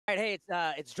right,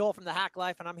 hey, it's Joel from the Hack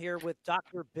Life, and I'm here with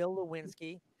Dr. Bill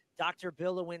Lewinski. Dr.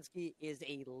 Bill Lewinski is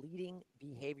a leading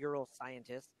behavioral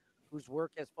scientist whose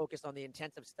work has focused on the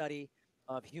intensive study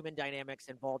of human dynamics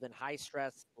involved in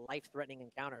high-stress, life-threatening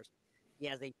encounters. He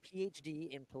has a Ph.D.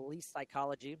 in police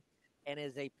psychology and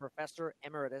is a professor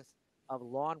emeritus of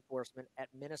law enforcement at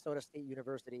Minnesota State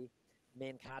University,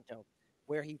 Mankato,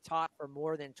 where he taught for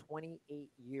more than 28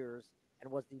 years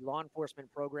and was the law enforcement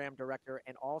program director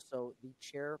and also the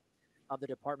chair of the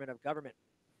Department of Government.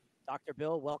 Dr.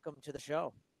 Bill, welcome to the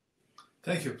show.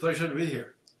 Thank you. Pleasure to be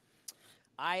here.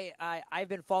 I've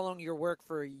been following your work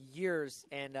for years,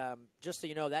 and just so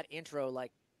you know, that intro,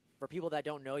 like, for people that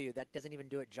don't know you, that doesn't even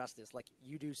do it justice. Like,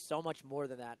 you do so much more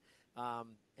than that,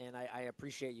 and I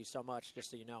appreciate you so much, just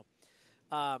so you know.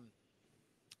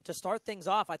 To start things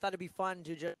off, I thought it'd be fun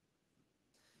to just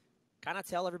kind of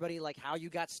tell everybody like how you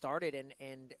got started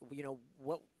and you know,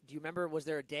 what do you remember? Was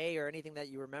there a day or anything that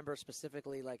you remember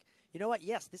specifically like, you know what,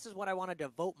 yes, this is what I want to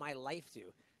devote my life to,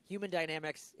 human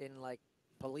dynamics in like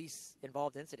police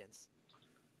involved incidents?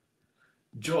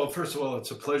 Joel, first of all, it's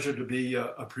a pleasure to be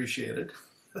appreciated.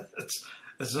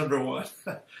 That's number one.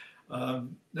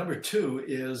 Number two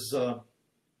is I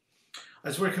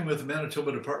was working with the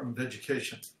Manitoba Department of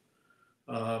Education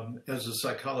as a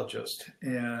psychologist,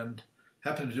 and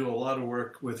happened to do a lot of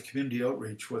work with community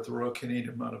outreach with the Royal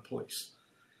Canadian Mounted Police.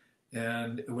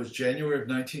 And it was January of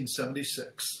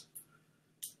 1976,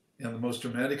 and the most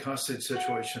dramatic hostage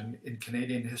situation in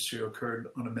Canadian history occurred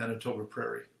on a Manitoba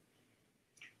prairie.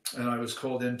 And I was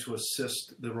called in to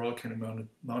assist the Royal Canadian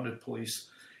Mounted Police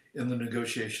in the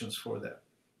negotiations for that.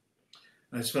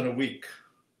 And I spent a week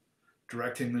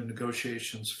directing the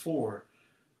negotiations for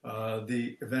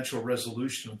the eventual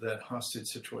resolution of that hostage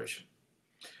situation.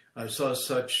 I saw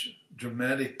such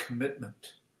dramatic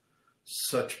commitment,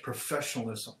 such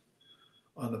professionalism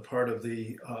on the part of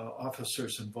the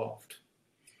officers involved.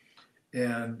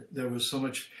 And there was so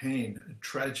much pain and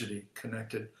tragedy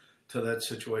connected to that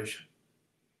situation.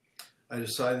 I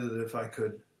decided that if I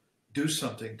could do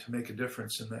something to make a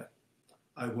difference in that,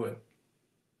 I would.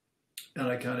 And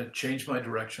I kind of changed my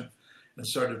direction and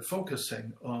started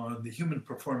focusing on the human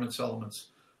performance elements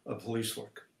of police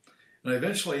work. And I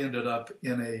eventually ended up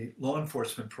in a law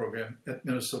enforcement program at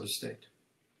Minnesota State.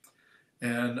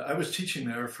 And I was teaching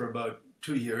there for about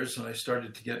 2 years, and I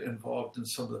started to get involved in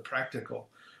some of the practical,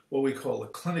 what we call the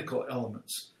clinical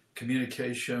elements,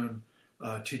 communication,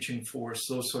 teaching force,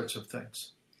 those sorts of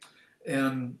things.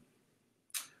 And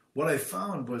what I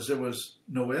found was there was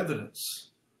no evidence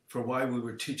for why we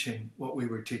were teaching what we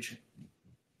were teaching.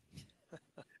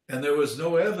 And there was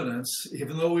no evidence,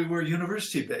 even though we were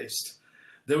university-based,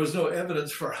 there was no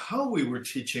evidence for how we were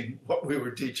teaching what we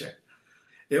were teaching.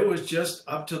 It was just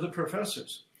up to the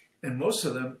professors. And most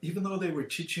of them, even though they were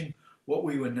teaching what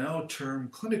we would now term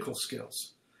clinical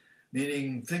skills,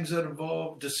 meaning things that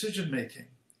involve decision-making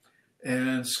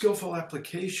and skillful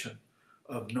application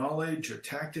of knowledge or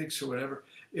tactics or whatever,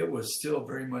 it was still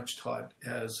very much taught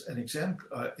as an exam,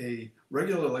 a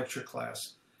regular lecture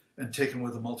class, and taken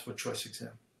with a multiple choice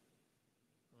exam,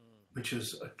 which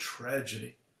is a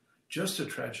tragedy. Just a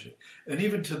tragedy. And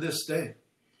even to this day,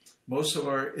 most of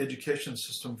our education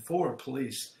system for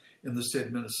police in the state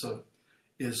of Minnesota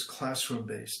is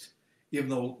classroom-based, even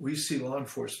though we see law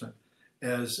enforcement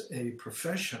as a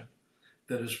profession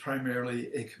that is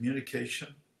primarily a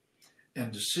communication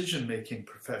and decision-making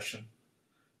profession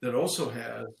that also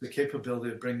has the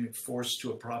capability of bringing force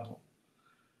to a problem.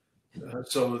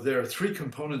 So there are three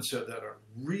components there that are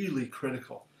really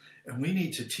critical, and we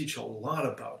need to teach a lot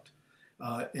about.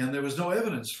 And there was no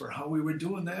evidence for how we were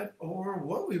doing that or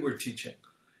what we were teaching.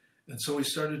 And so we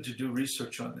started to do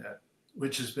research on that,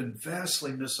 which has been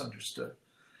vastly misunderstood.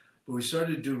 But we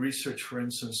started to do research, for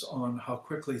instance, on how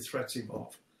quickly threats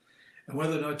evolve and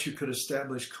whether or not you could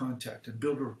establish contact and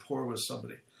build a rapport with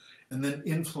somebody and then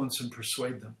influence and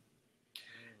persuade them.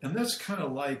 And that's kind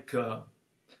of like,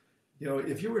 you know,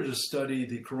 if you were to study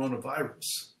the coronavirus,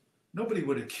 nobody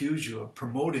would accuse you of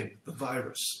promoting the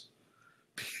virus.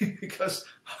 Because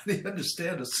how do you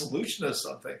understand a solution to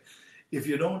something if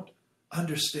you don't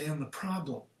understand the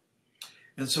problem?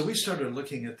 And so we started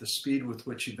looking at the speed with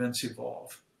which events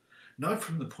evolve, not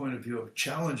from the point of view of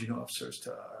challenging officers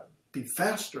to be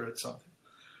faster at something,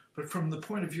 but from the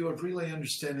point of view of really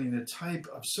understanding the type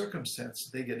of circumstance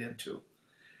they get into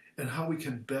and how we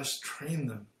can best train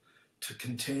them to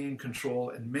contain, control,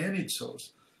 and manage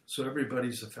those so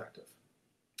everybody's effective.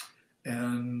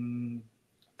 And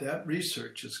that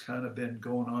research has kind of been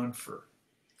going on for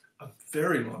a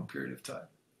very long period of time.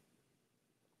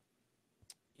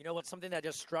 You know what, something that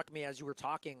just struck me as you were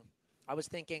talking, I was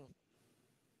thinking,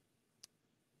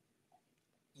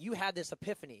 you had this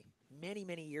epiphany many,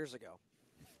 many years ago.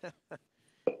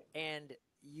 And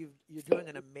you're doing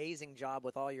an amazing job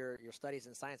with all your studies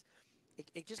in science.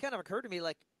 It just kind of occurred to me,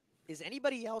 like, is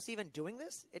anybody else even doing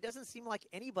this? It doesn't seem like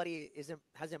anybody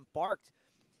has embarked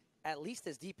at least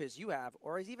as deep as you have,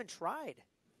 or has even tried.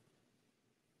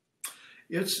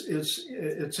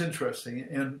 It's interesting,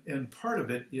 and part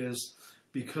of it is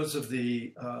because of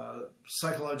the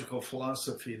psychological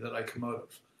philosophy that I come out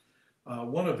of.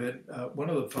 One of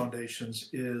the foundations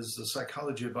is the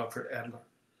psychology of Alfred Adler,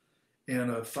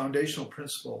 and a foundational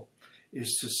principle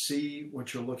is to see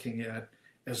what you're looking at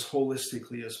as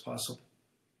holistically as possible.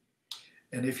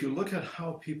 And if you look at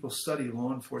how people study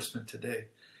law enforcement today,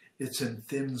 it's in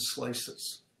thin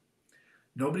slices.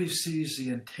 Nobody sees the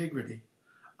integrity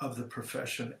of the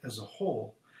profession as a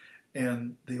whole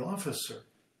and the officer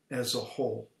as a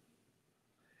whole.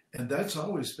 And that's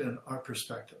always been our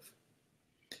perspective.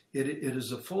 It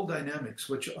is a full dynamics,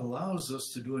 which allows us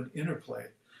to do an interplay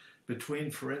between,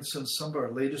 for instance, some of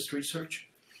our latest research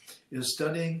is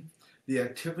studying the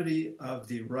activity of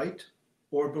the right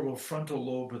orbital frontal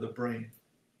lobe of the brain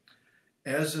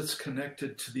as it's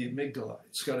connected to the amygdala.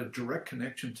 It's got a direct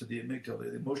connection to the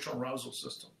amygdala, the emotional arousal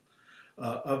system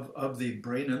of the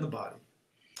brain and the body,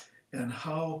 and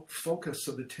how focus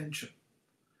of attention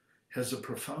has a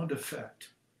profound effect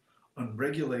on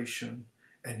regulation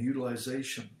and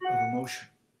utilization of emotion,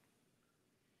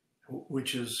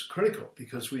 which is critical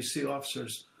because we see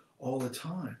officers all the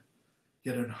time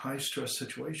get in high stress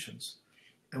situations,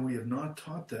 and we have not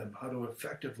taught them how to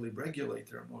effectively regulate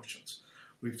their emotions.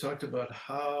 We've talked about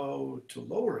how to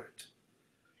lower it,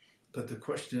 but the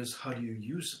question is, how do you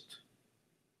use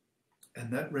it?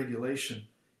 And that regulation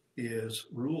is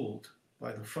ruled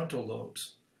by the frontal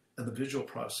lobes and the visual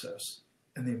process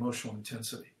and the emotional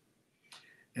intensity.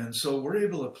 And so we're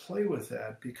able to play with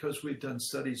that because we've done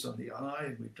studies on the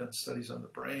eye, we've done studies on the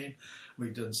brain,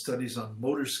 we've done studies on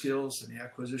motor skills and the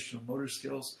acquisition of motor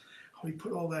skills. How we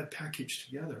put all that package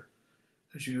together.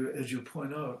 As you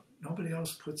point out, nobody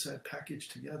else puts that package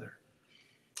together.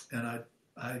 And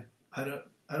I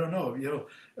don't know. You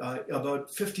know,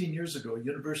 about 15 years ago,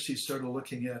 universities started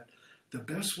looking at the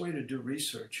best way to do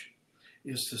research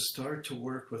is to start to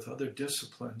work with other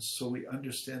disciplines so we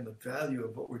understand the value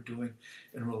of what we're doing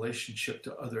in relationship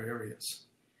to other areas.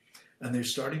 And they're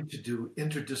starting to do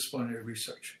interdisciplinary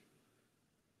research.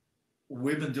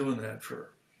 We've been doing that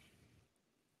for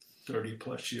 30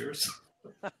 plus years.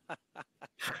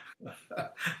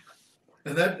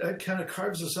 And that kind of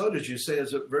carves us out, as you say,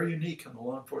 as a very unique in the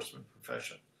law enforcement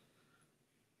profession.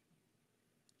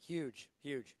 Huge,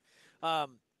 huge.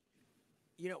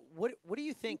 You know, what do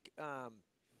you think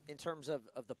in terms of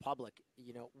the public?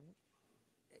 You know,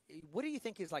 what do you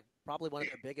think is like probably one of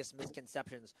the biggest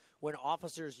misconceptions when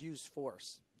officers use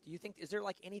force? Do you think, is there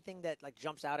like anything that like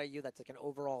jumps out at you that's like an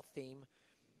overall theme?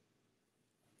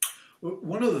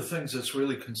 One of the things that's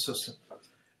really consistent,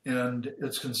 and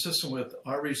it's consistent with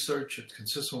our research, it's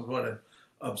consistent with what I'm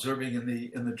observing in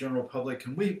the general public,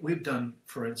 and we've done,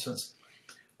 for instance,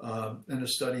 in a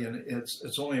study, and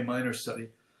it's only a minor study.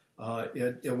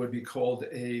 It would be called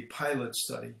a pilot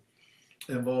study.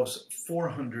 It involves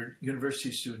 400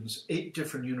 university students, 8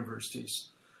 different universities,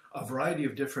 a variety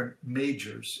of different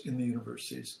majors in the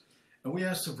universities. And we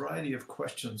asked a variety of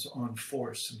questions on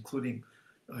force, including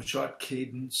shot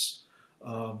cadence,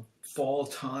 fall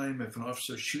time, if an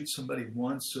officer shoots somebody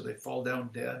once, do they fall down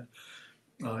dead?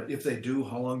 If they do,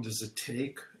 how long does it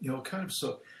take? You know, kind of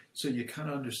so you kind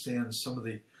of understand some of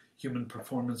the human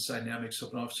performance dynamics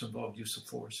of an officer-involved use of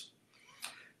force.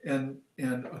 And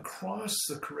across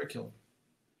the curriculum,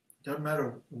 doesn't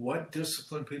matter what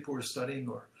discipline people were studying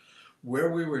or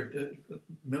where we were,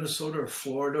 Minnesota or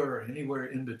Florida or anywhere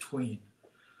in between,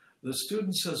 the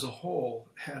students as a whole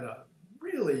had a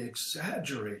really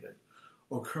exaggerated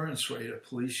occurrence rate of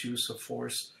police use of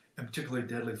force, and particularly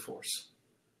deadly force.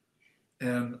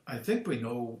 And I think we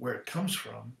know where it comes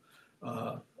from.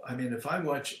 I mean, if I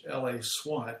watch LA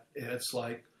SWAT, it's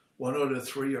like 1 out of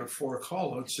 3 or 4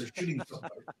 callouts, they're shooting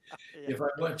somebody. Yeah. If I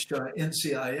watch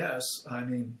NCIS, I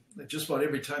mean, just about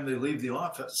every time they leave the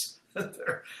office,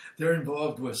 they're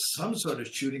involved with some sort of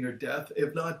shooting or death,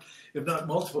 if not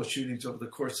multiple shootings over the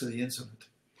course of the incident.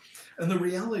 And the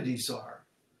realities are,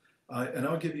 and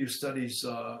I'll give you studies,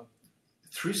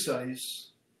 3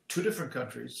 studies, 2 different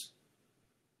countries,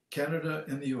 Canada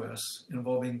and the US,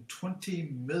 involving 20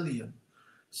 million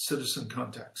citizen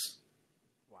contacts.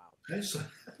 Wow. Okay, so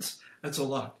that's a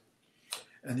lot.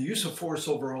 And the use of force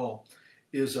overall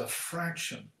is a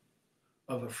fraction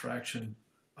of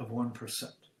 1%.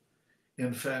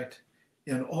 In fact,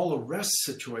 in all arrest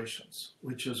situations,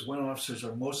 which is when officers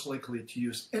are most likely to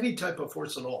use any type of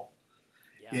force at all,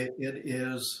 Yeah. it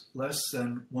is less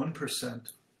than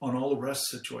 1% on all arrest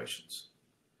situations.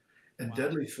 And Wow.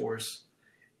 deadly force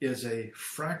is a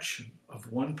fraction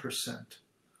of 1%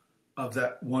 of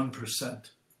that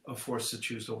 1% of force that's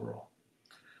used overall.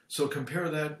 So compare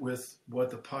that with what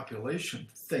the population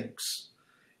thinks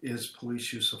is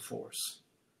police use of force.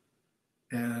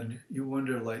 And you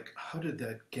wonder, like, how did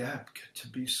that gap get to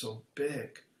be so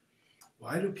big?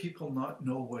 Why do people not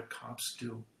know what cops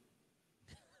do?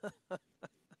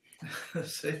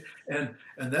 See? And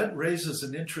that raises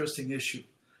an interesting issue,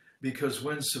 because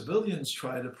when civilians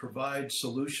try to provide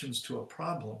solutions to a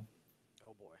problem,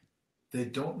 Oh boy, they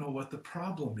don't know what the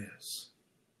problem is.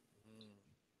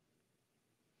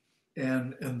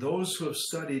 Mm. And those who have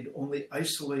studied only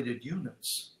isolated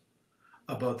units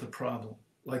about the problem,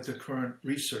 like the current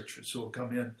researchers who will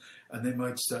come in and they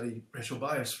might study racial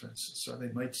bias, for instance, or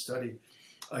they might study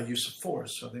use of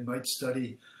force, or they might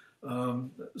study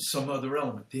some other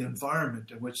element, the environment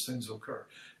in which things occur.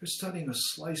 They're studying a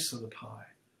slice of the pie,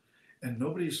 and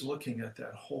nobody's looking at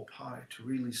that whole pie to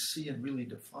really see and really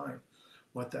define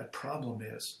what that problem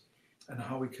is and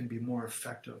how we can be more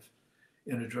effective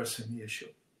in addressing the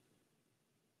issue.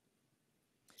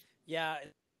 Yeah,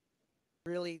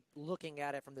 really looking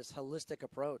at it from this holistic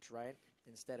approach, right?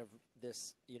 Instead of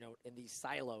this, in these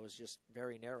silos, just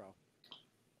very narrow.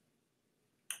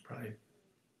 Right.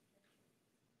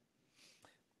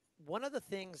 One of the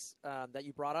things that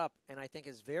you brought up, and I think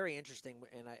is very interesting,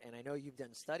 and I know you've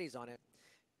done studies on it,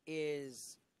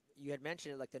 is you had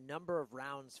mentioned it, like the number of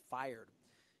rounds fired.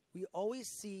 We always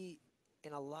see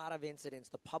in a lot of incidents,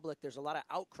 the public, there's a lot of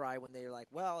outcry when they're like,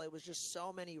 well, it was just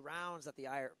so many rounds that the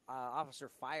officer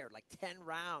fired, like 10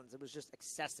 rounds. It was just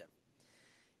excessive.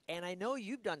 And I know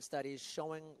you've done studies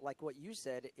showing, like what you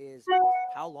said, is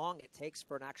how long it takes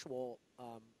for an actual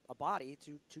a body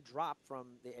to drop from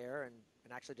the air and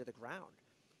actually to the ground.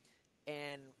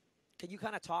 And can you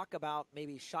kind of talk about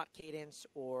maybe shot cadence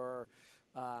or,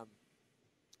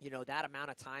 that amount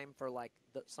of time for like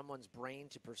someone's brain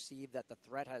to perceive that the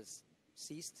threat has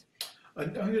ceased?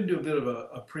 I'm going to do a bit of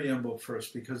a preamble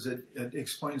first, because it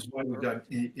explains why we got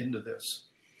into this.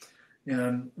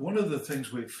 And one of the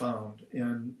things we found,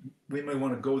 and we may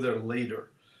want to go there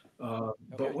later,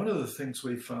 but one of the things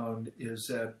we found is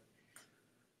that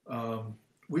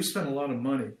we spend a lot of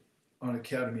money on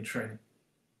academy training.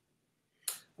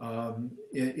 In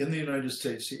the United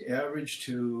States, the average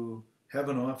to have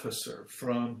an officer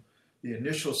from the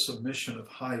initial submission of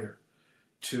hire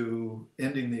to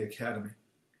ending the academy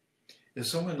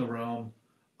is somewhere in the realm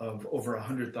of over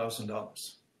 $100,000. Wow.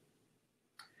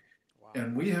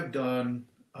 And we have done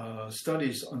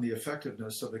studies on the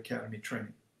effectiveness of academy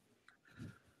training.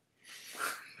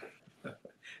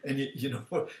 And you know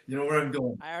where I'm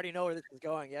going. I already know where this is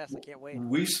going. Yes, I can't wait.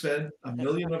 We spent $1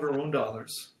 million of our own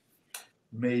dollars,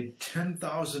 made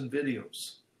 10,000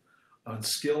 videos on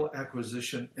skill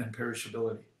acquisition and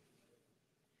perishability.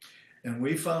 And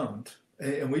we found,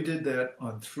 and we did that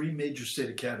on 3 major state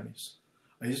academies.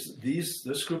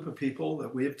 This group of people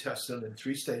that we have tested in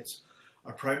 3 states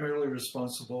are primarily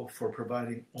responsible for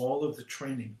providing all of the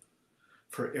training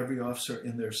for every officer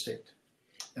in their state.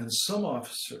 And some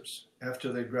officers,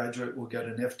 after they graduate, will get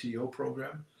an FTO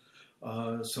program,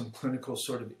 some clinical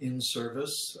sort of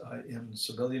in-service in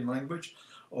civilian language,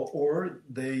 or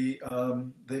they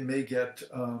may get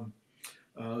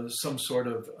some sort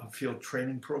of field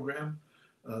training program,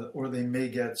 or they may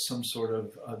get some sort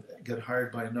of get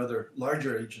hired by another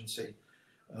larger agency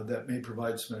that may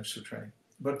provide some extra training.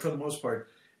 But for the most part,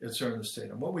 it's there in the state.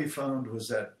 And what we found was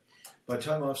that by the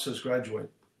time officers graduate,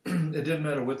 it didn't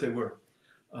matter what they were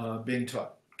being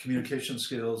taught: communication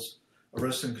skills,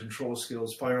 arrest and control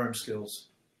skills, firearm skills.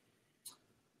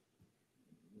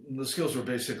 The skills were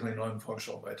basically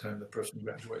non-functional by the time the person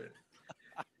graduated.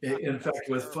 In fact,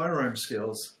 with firearm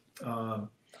skills,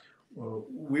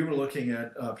 we were looking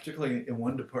at, particularly in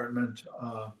one department,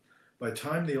 by the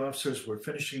time the officers were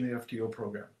finishing the FTO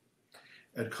program,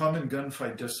 at common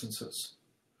gunfight distances,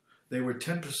 they were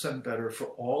 10% better for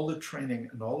all the training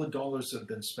and all the dollars that had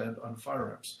been spent on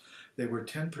firearms. They were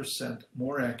 10%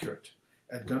 more accurate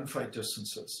at gunfight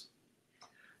distances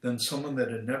than someone that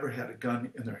had never had a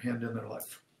gun in their hand in their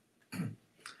life.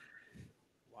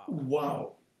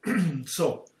 Wow.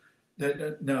 So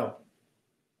now,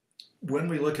 when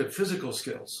we look at physical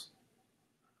skills,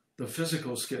 the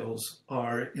physical skills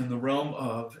are in the realm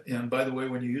of, and by the way,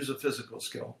 when you use a physical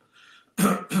skill,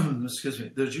 excuse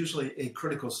me, there's usually a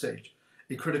critical stage,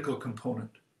 a critical component.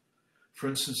 For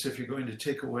instance, if you're going to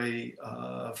take away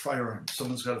a firearm,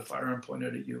 someone's got a firearm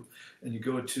pointed at you, and you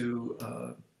go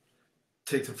to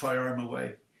take the firearm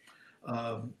away.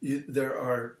 There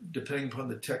are, depending upon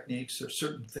the techniques, there are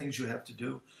certain things you have to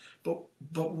do. But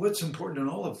what's important in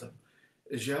all of them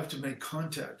is you have to make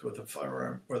contact with the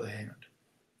firearm or the hand.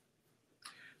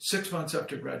 6 months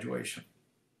after graduation,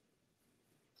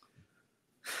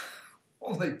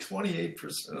 only 28%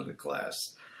 of the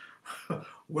class,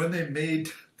 when they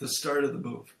made the start of the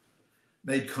move,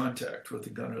 made contact with the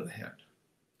gun or the hand.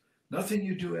 Nothing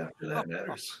you do after that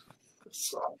matters.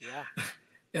 So, yeah.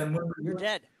 And you're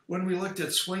dead. When we looked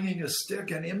at swinging a stick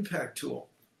and impact tool,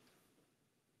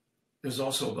 there's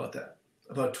also about that,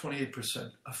 about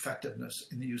 28% effectiveness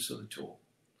in the use of the tool.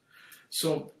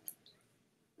 So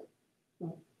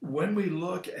when we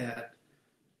look at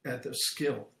the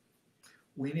skill,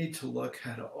 we need to look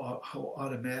at how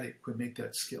automatic we make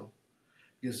that skill,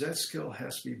 because that skill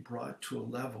has to be brought to a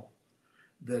level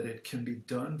that it can be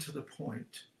done to the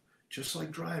point, just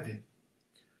like driving,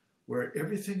 where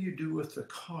everything you do with the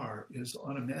car is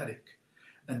automatic.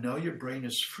 And now your brain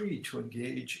is free to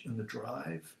engage in the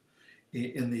drive,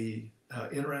 in the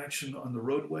interaction on the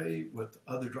roadway with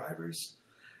other drivers,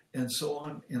 and so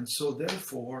on. And so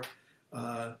therefore,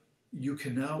 you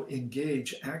can now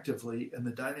engage actively in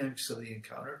the dynamics of the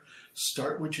encounter,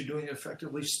 start what you're doing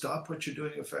effectively, stop what you're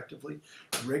doing effectively,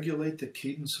 regulate the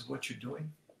cadence of what you're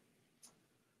doing.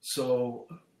 So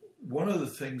one of the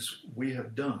things we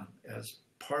have done as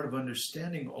part of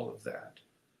understanding all of that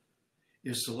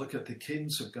is to look at the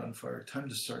cadence of gunfire, time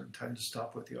to start and time to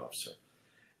stop with the officer,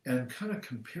 and kind of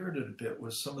compared it a bit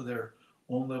with some of their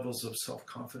own levels of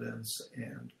self-confidence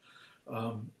and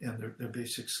their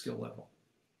basic skill level.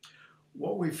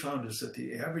 What we found is that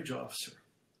the average officer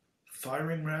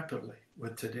firing rapidly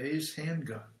with today's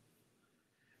handgun,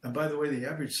 and by the way, the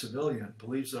average civilian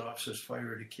believes that officers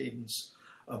fire at a cadence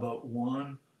about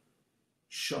 1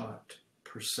 shot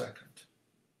per second.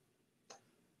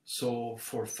 So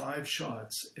for 5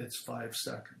 shots, it's 5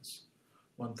 seconds.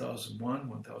 1001,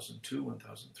 1002,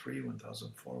 1003,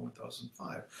 1004,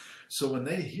 1005. So when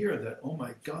they hear that, oh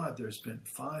my God, there's been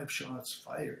 5 shots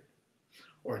fired,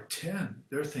 or 10,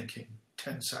 they're thinking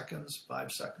 10 seconds,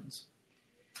 5 seconds.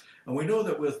 And we know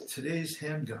that with today's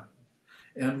handgun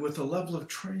and with the level of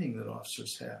training that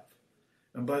officers have,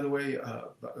 and by the way, a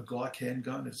Glock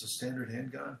handgun is a standard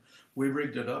handgun. We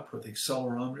rigged it up with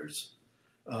accelerometers,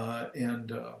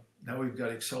 and now we've got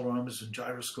accelerometers and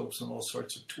gyroscopes and all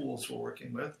sorts of tools we're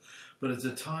working with. But at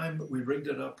the time, we rigged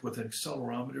it up with an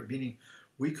accelerometer, meaning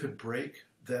we could break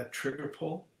that trigger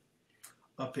pull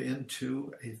up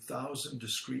into 1,000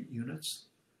 discrete units,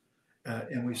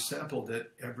 and we sampled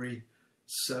it every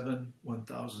 7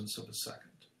 1,000ths of a second.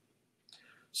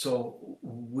 So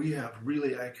we have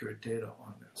really accurate data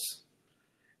on this.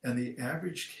 And the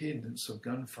average cadence of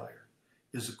gunfire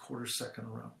is a 1/4 second a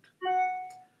round.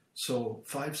 So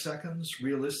 5 seconds,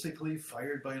 realistically,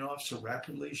 fired by an officer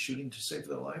rapidly, shooting to save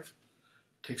their life,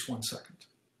 takes 1 second.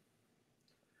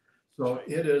 So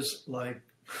it is like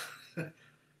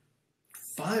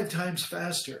 5 times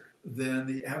faster than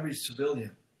the average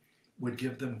civilian would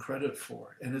give them credit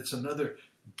for. And it's another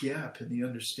gap in the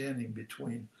understanding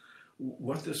between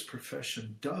what this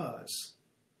profession does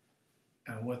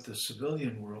and what the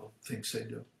civilian world thinks they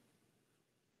do.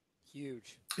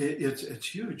 Huge. It's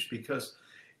huge, because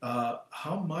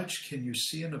how much can you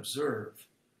see and observe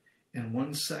in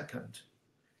 1 second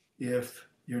if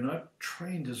you're not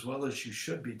trained as well as you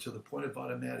should be to the point of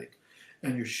automatic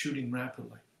and you're shooting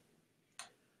rapidly?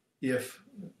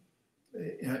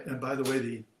 And by the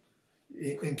way,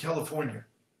 in California,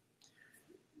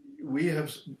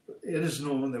 it is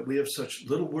known that we have such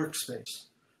little workspace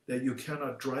that you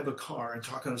cannot drive a car and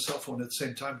talk on a cell phone at the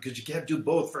same time, because you can't do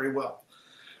both very well.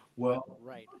 Well,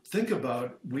 right. Think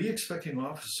about we expecting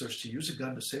officers to use a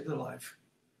gun to save their life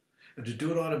and to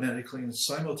do it automatically and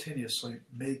simultaneously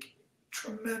make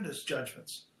tremendous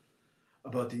judgments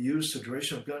about the use, the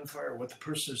duration of gunfire, what the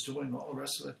person is doing, all the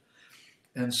rest of it.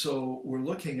 And so we're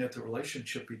looking at the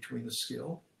relationship between the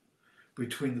skill,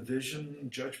 between the vision,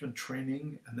 judgment,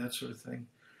 training, and that sort of thing,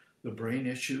 the brain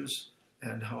issues,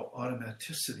 and how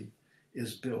automaticity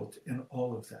is built in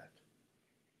all of that.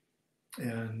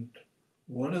 And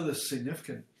one of the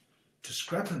significant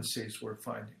discrepancies we're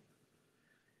finding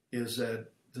is that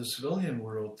the civilian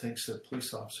world thinks that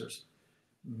police officers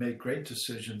make great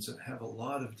decisions and have a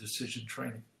lot of decision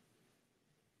training.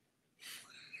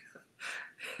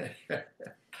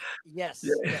 Yes,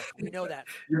 we know that.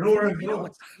 You know where I'm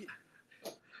going.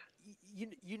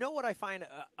 You know what I find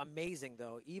amazing,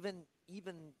 though, even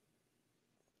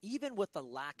even with the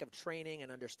lack of training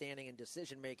and understanding and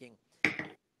decision making,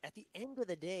 at the end of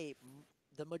the day,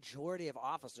 the majority of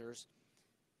officers,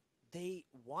 they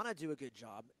want to do a good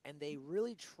job and they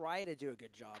really try to do a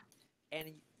good job. And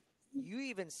you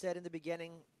even said in the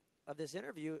beginning of this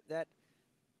interview that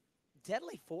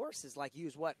deadly force is like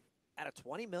used what, out of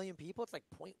 20 million people, it's like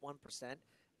 0.1%,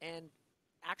 and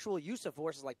actual use of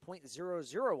force is like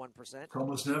 0.001%.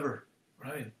 Almost never,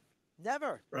 right?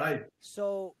 Never, right?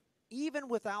 So even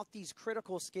without these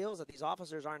critical skills that these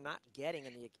officers are not getting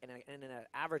in an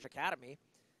average academy,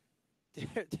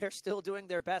 they're still doing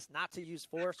their best not to use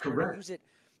force. Correct. Or to use it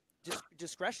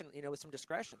discretion, with some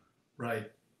discretion.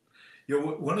 Right.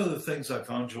 One of the things I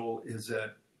found, Joel, is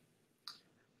that,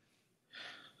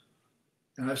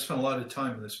 and I've spent a lot of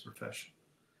time in this profession.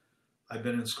 I've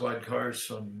been in squad cars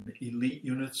from elite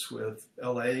units with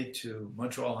LA to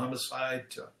Montreal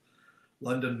homicide to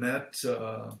London Met,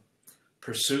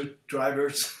 pursuit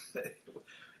drivers.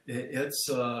 It's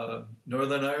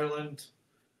Northern Ireland.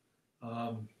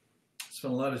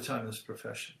 Spent a lot of time in this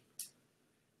profession.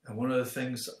 And one of the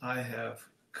things I have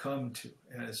come to,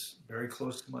 and it's very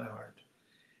close to my heart,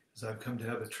 is I've come to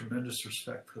have a tremendous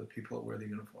respect for the people that wear the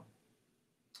uniform.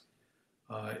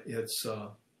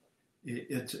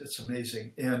 It's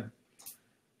amazing. And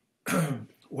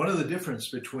one of the difference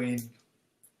between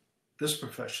this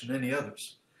profession and any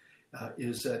others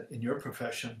is that in your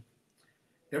profession,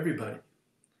 everybody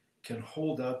can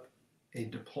hold up a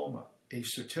diploma, a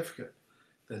certificate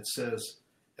that says,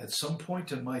 at some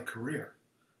point in my career,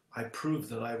 I proved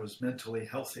that I was mentally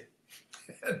healthy.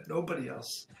 And nobody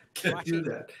else can do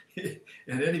that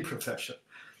in any profession,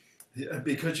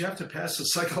 because you have to pass a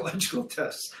psychological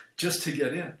test just to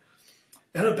get in,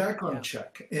 and a background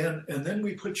check. And then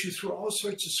we put you through all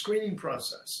sorts of screening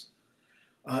process.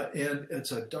 And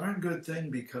it's a darn good thing,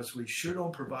 because we sure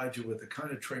don't provide you with the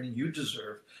kind of training you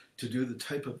deserve to do the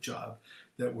type of job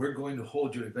that we're going to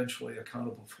hold you eventually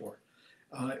accountable for.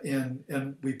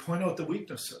 And we point out the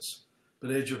weaknesses.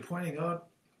 But as you're pointing out,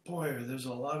 boy, there's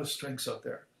a lot of strengths out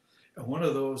there. And one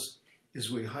of those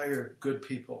is we hire good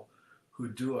people who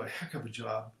do a heck of a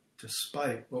job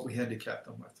despite what we handicap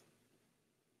them with.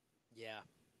 Yeah.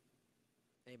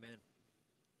 Amen.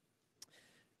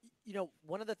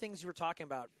 One of the things you were talking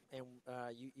about, and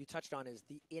you touched on, is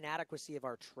the inadequacy of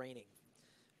our training.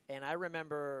 And I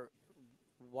remember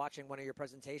watching one of your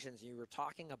presentations, you were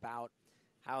talking about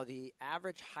how the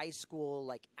average high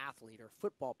school athlete or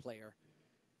football player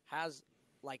has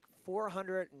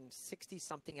 460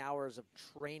 something hours of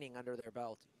training under their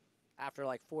belt after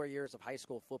 4 years of high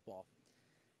school football.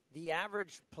 The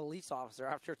average police officer,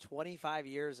 after 25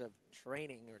 years of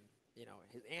training, or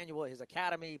his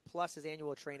academy plus his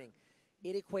annual training,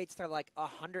 it equates to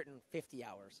 150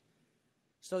 hours.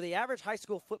 So the average high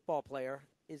school football player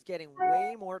is getting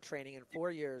way more training in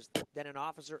 4 years than an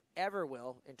officer ever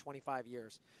will in 25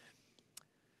 years.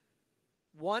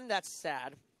 One, that's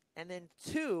sad. And then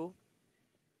two,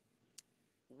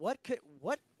 what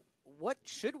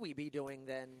should we be doing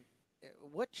then?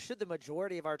 What should the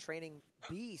majority of our training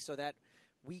be so that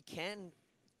we can,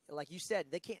 like you said,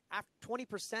 they can't,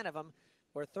 20% of them,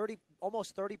 or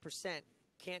almost 30%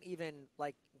 can't even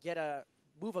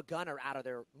move a gun out of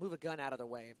their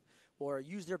way, or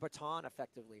use their baton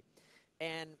effectively.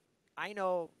 And I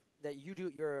know that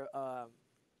you're a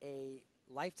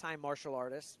lifetime martial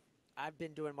artist. I've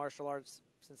been doing martial arts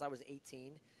since I was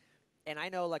 18. And I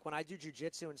know, when I do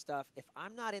jiu-jitsu and stuff, if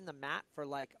I'm not in the mat for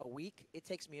a week, it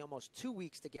takes me almost 2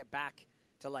 weeks to get back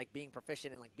to being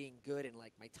proficient and being good and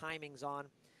my timing's on.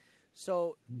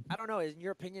 So I don't know, in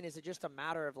your opinion, is it just a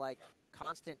matter of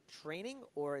constant training,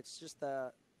 or it's just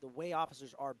the way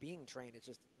officers are being trained, it's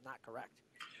just not correct?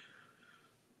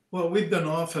 Well, we've been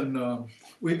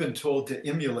told to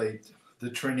emulate the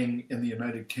training in the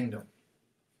United Kingdom.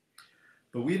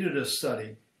 But we did a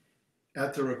study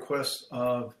at the request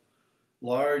of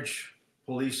large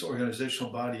police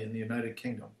organizational body in the United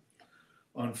Kingdom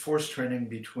on force training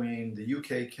between the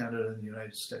UK, Canada, and the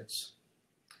United States.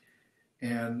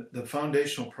 And the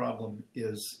foundational problem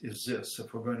is this,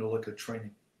 if we're going to look at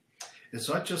training. It's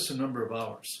not just the number of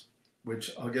hours,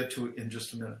 which I'll get to in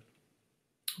just a minute,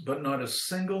 but not a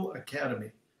single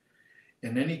academy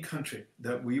in any country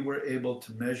that we were able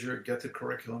to measure, get the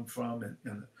curriculum from,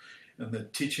 and the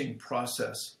teaching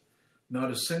process, not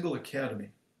a single academy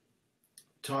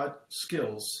taught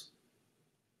skills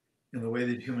in the way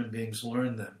that human beings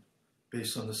learn them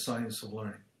based on the science of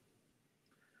learning.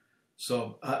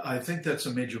 So I think that's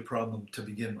a major problem to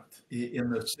begin with. In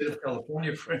the state of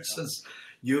California, for instance,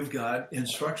 you've got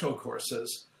instructional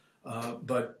courses,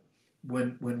 but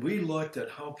when we looked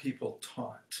at how people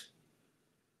taught,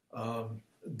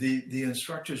 The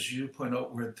instructors, you point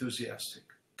out, were enthusiastic,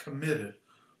 committed,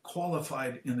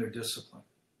 qualified in their discipline.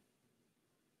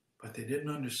 But they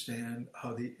didn't understand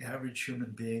how the average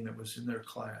human being that was in their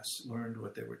class learned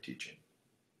what they were teaching.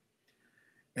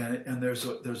 And there's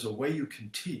a way you can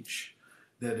teach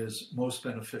that is most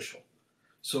beneficial.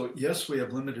 So yes, we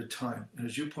have limited time. And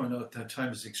as you point out, that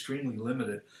time is extremely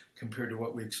limited compared to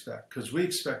what we expect. Because we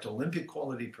expect Olympic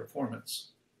quality performance.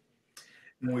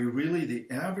 And the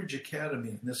average academy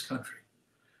in this country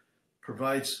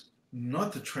provides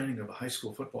not the training of a high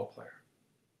school football player,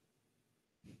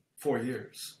 4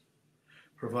 years,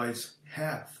 provides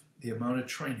half the amount of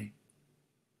training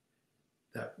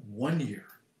that 1 year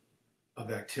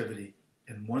of activity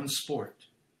in one sport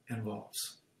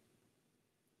involves.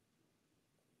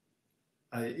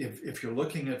 If you're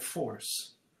looking at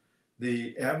force,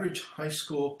 the average high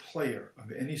school player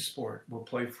of any sport will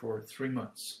play for 3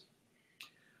 months.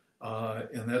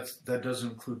 And that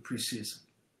doesn't include preseason.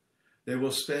 They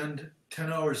will spend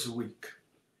 10 hours a week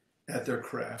at their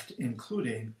craft,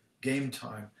 including game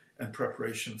time and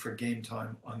preparation for game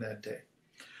time on that day.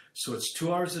 So it's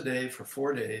 2 hours a day for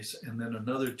 4 days, and then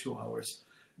another 2 hours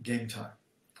game time.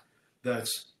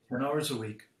 That's 10 hours a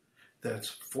week. That's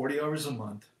 40 hours a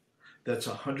month. That's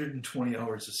 120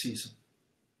 hours a season.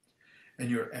 And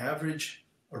your average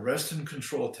arrest and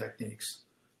control techniques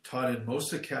taught in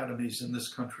most academies in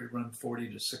this country run 40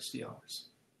 to 60 hours.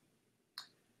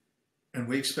 And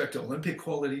we expect Olympic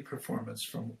quality performance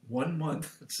from 1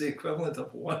 month. It's the equivalent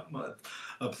of 1 month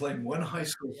of playing one high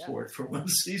school sport for one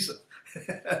season.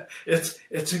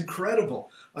 It's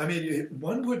incredible. I mean,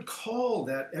 one would call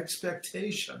that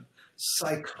expectation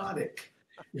psychotic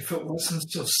if it wasn't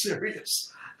so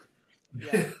serious.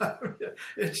 Yeah.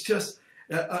 It's just,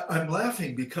 I'm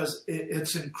laughing because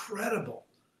it's incredible.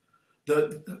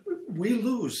 We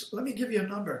lose, let me give you a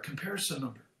number, a comparison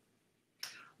number.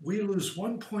 We lose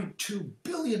 $1.2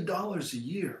 billion a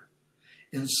year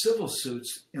in civil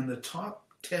suits in the top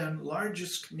 10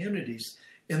 largest communities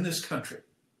in this country.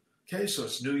 Okay, so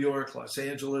it's New York, Los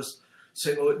Angeles,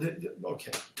 St. Louis,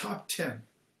 okay, top 10.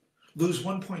 Lose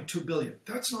 $1.2 billion.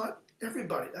 That's not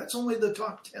everybody. That's only the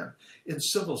top 10 in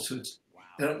civil suits. Wow.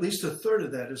 And at least a third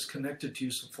of that is connected to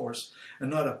use of force,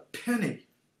 and not a penny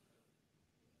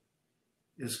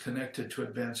is connected to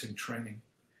advancing training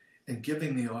and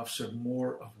giving the officer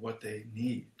more of what they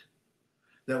need.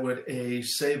 That would A,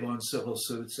 save on civil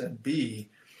suits, and B,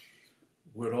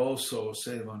 would also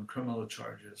save on criminal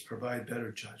charges, provide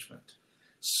better judgment,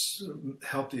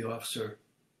 help the officer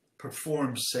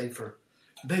perform safer,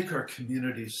 make our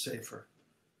communities safer.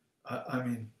 I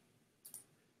mean,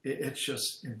 it's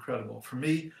just incredible. For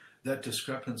me, that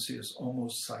discrepancy is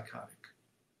almost psychotic.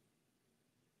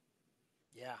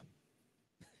 Yeah.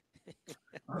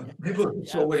 Maybe we'll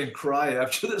go away and cry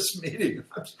after this meeting.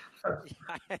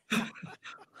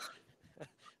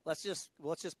 Let's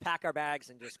just pack our bags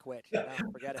and just quit.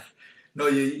 Forget it. No,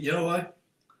 you know what?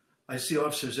 I see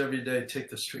officers every day take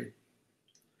the street.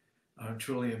 I'm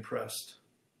truly impressed.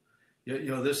 You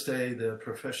know, this day the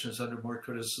profession is under more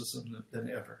criticism than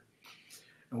ever,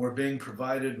 and we're being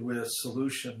provided with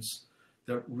solutions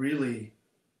that really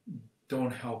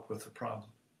don't help with the problem.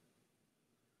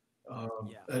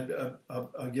 And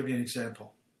I'll give you an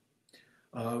example.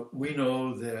 We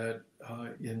know that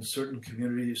in certain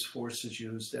communities, force is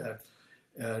used at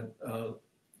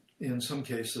in some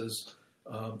cases,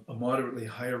 a moderately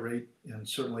higher rate, and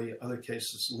certainly other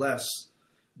cases less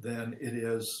than it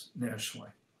is nationally.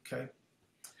 Okay,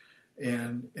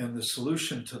 and the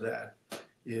solution to that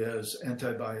is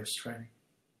anti-bias training,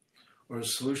 or a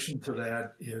solution to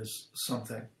that is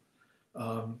something,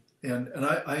 and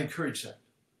I encourage that.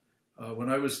 When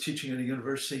I was teaching at a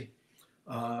university,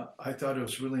 I thought it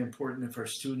was really important if our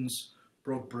students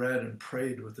broke bread and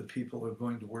prayed with the people they're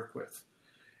going to work with.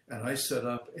 And I set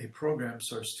up a program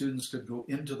so our students could go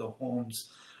into the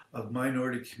homes of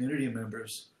minority community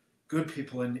members, good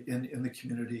people in the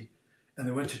community, and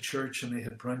they went to church and they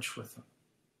had brunch with them.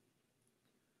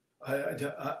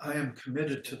 I am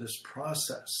committed to this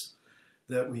process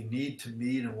that we need to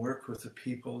meet and work with the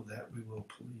people that we will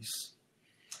police.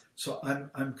 So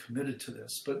I'm committed to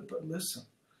this. But listen,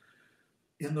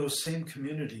 in those same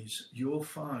communities, you'll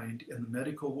find in the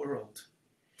medical world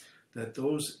that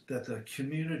the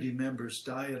community members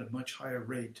die at a much higher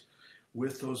rate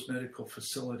with those medical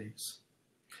facilities.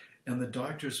 And the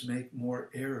doctors make more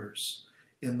errors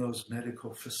in those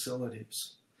medical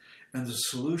facilities. And the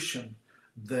solution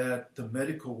that the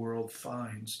medical world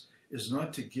finds is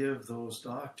not to give those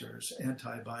doctors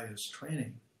anti-bias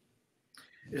training,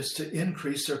 is to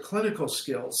increase their clinical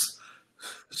skills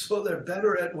so they're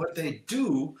better at what they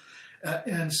do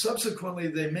And subsequently,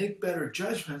 they make better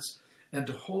judgments, and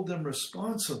to hold them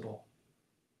responsible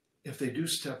if they do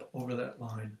step over that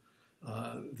line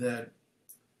that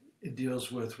it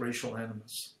deals with racial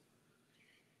animus.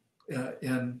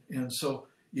 And so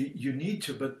you need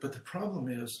to, but the problem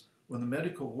is when the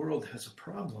medical world has a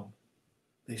problem,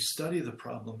 they study the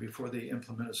problem before they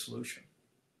implement a solution.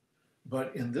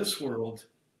 But in this world,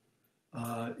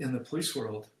 in the police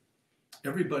world,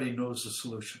 everybody knows the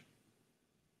solution.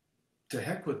 To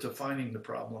heck with defining the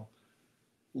problem,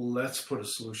 let's put a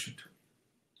solution to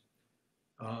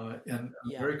it. And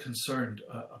I'm very concerned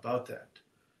about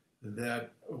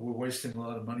that we're wasting a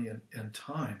lot of money and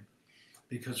time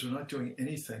because we're not doing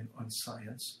anything on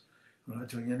science. We're not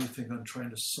doing anything on trying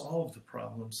to solve the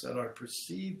problems that are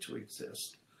perceived to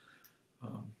exist,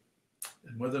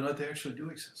 and whether or not they actually do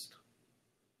exist.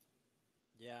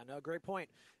 Yeah, no, great point.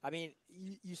 I mean,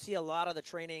 you see a lot of the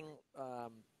training,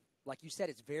 like you said,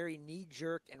 it's very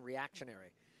knee-jerk and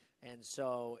reactionary. And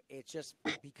so it just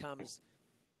becomes,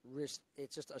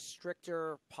 it's just a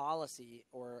stricter policy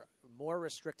or more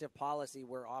restrictive policy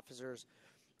where officers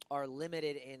are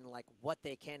limited in like what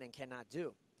they can and cannot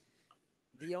do.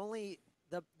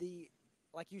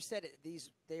 Like you said,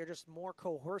 they are just more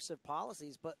coercive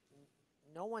policies, but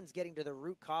no one's getting to the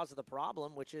root cause of the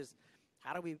problem, which is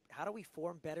how do we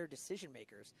form better decision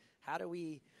makers? How do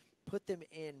we put them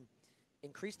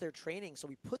increase their training so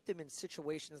we put them in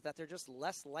situations that they're just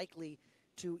less likely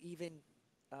to even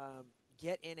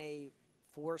get in a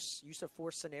use of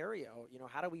force scenario? You know,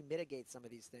 how do we mitigate some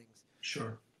of these things?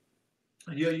 Sure.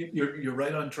 Yeah, you're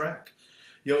right on track.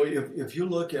 You know, if you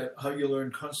look at how you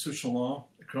learn constitutional law,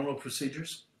 criminal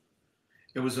procedures,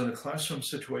 it was in a classroom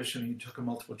situation and you took a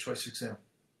multiple choice exam.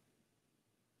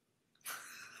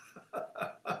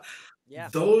 Yeah.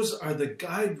 Those are the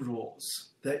guide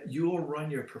rules that you will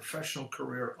run your professional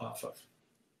career off of.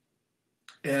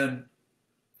 And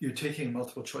you're taking a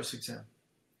multiple choice exam.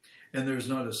 And there's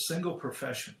not a single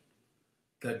profession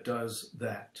that does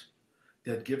that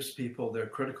gives people their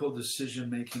critical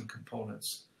decision-making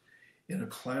components in a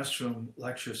classroom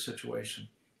lecture situation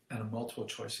and a multiple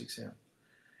choice exam.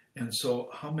 And so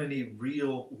how many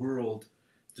real world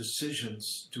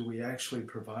decisions do we actually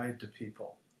provide to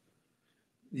people?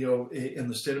 You know, in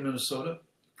the state of Minnesota,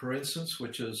 for instance,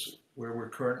 which is where we're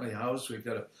currently housed, we've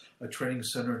got a training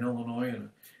center in Illinois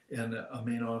and a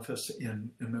main office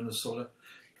in Minnesota.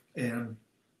 And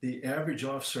the average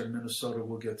officer in Minnesota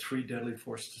will get 3 deadly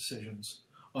force decisions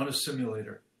on a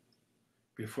simulator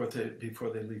before they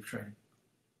leave training.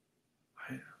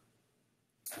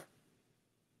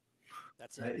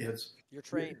 That's it. You're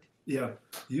trained. Yeah,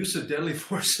 the use of deadly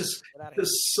force is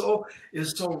so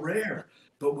rare.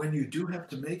 But when you do have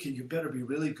to make it, you better be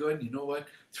really good. You know what?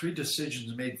 3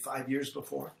 decisions made 5 years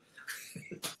before.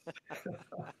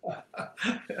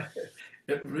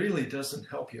 It really doesn't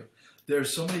help you. There are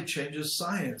so many changes.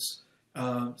 Science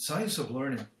of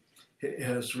learning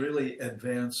has really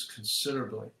advanced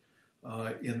considerably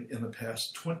in the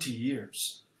past 20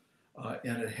 years.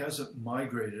 And it hasn't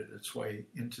migrated its way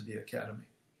into the academy.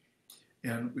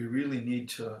 And we really need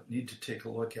to take a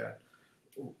look at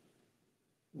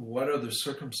what are the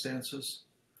circumstances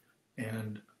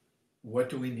and what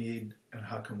do we need and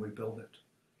how can we build it.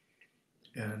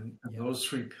 And those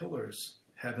 3 pillars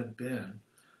haven't been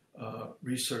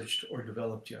researched or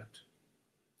developed yet.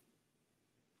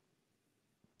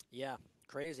 Yeah,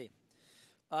 crazy.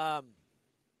 I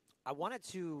wanted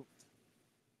to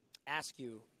ask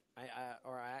you,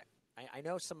 I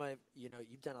know some of, you know,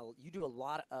 you do a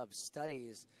lot of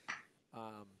studies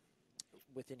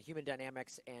within human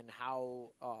dynamics and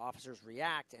how officers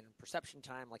react and perception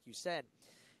time, like you said.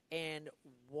 And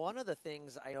one of the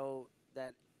things I know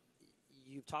that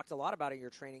you've talked a lot about in your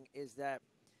training is that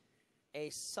a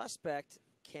suspect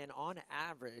can, on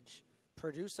average,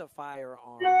 produce a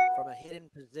firearm from a hidden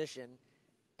position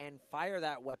and fire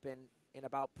that weapon in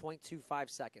about 0.25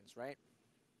 seconds, right?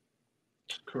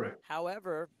 Correct.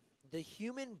 However, the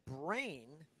human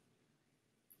brain,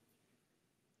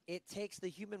 it takes the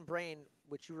human brain,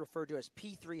 which you refer to as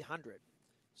P300,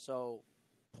 so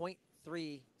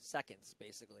 0.3 seconds,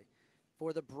 basically,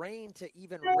 for the brain to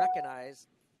even recognize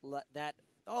that,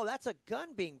 oh, that's a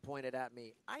gun being pointed at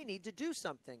me. I need to do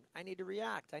something. I need to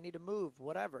react. I need to move,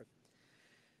 whatever.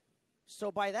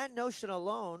 So by that notion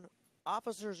alone,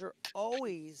 officers are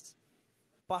always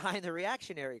behind the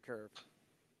reactionary curve.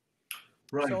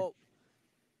 Right. So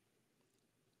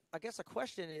I guess a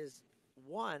question is,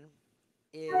 one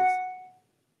is,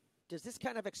 does this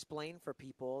kind of explain for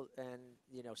people and,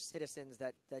 you know, citizens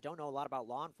that don't know a lot about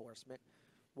law enforcement,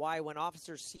 why when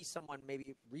officers see someone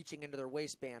maybe reaching into their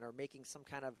waistband or making some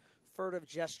kind of furtive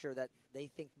gesture that they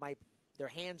think their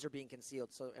hands are being concealed.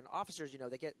 So, and officers,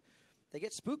 they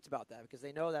get spooked about that because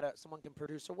they know that someone can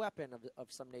produce a weapon of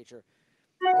some nature.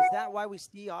 Is that why we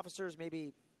see officers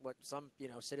maybe what some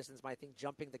citizens might think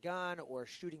jumping the gun or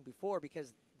shooting before,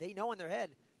 because they know in their head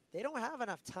they don't have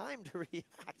enough time to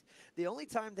react. The only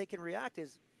time they can react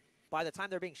is by the time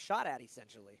they're being shot at,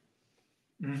 essentially.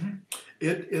 Mm-hmm.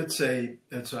 It's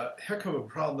a heck of a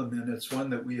problem, and it's one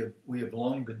that we have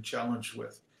long been challenged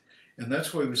with, and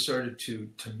that's why we started to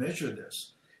measure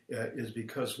this. Is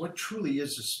because what truly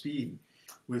is the speed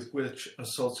with which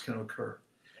assaults can occur,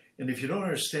 and if you don't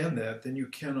understand that, then you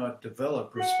cannot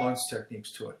develop response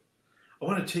techniques to it. I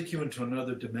want to take you into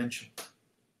another dimension.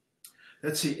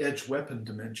 That's the edge weapon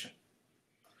dimension.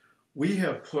 We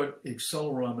have put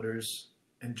accelerometers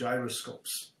and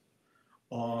gyroscopes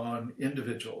on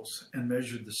individuals and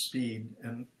measured the speed,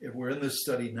 and we're in this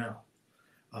study now,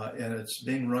 and it's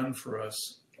being run for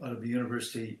us out of the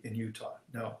university in Utah.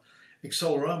 Now,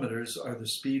 accelerometers are the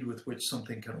speed with which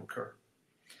something can occur.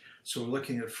 So we're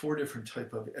looking at 4 different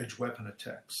types of edge weapon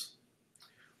attacks.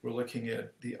 We're looking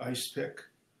at the ice pick,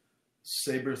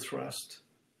 saber thrust,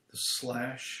 the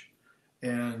slash,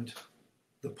 and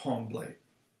the palm blade.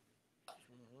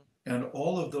 Mm-hmm. And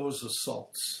all of those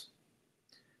assaults,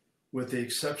 with the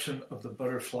exception of the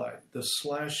butterfly, the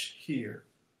slash here,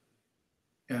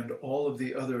 and all of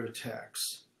the other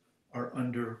attacks are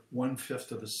under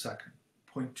 1/5 of a second,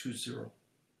 0.20.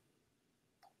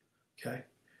 Okay?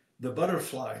 The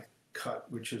butterfly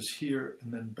cut, which is here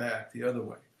and then back the other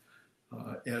way,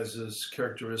 as is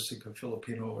characteristic of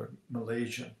Filipino or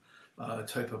Malaysian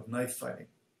type of knife fighting,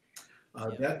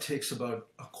 that takes about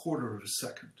 1/4 of a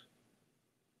second.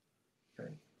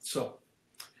 Okay? So,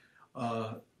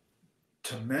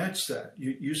 to match that,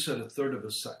 you said 1/3 of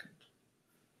a second.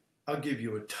 I'll give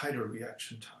you a tighter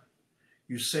reaction time.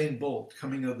 Usain Bolt,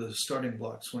 coming out of the starting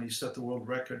blocks when he set the world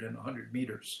record in 100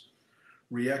 meters,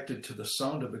 reacted to the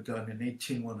sound of a gun in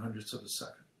 18/100ths of a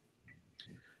second.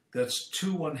 That's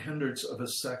 2/100ths of a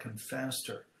second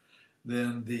faster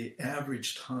than the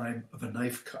average time of a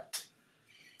knife cut.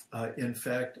 In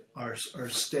fact, our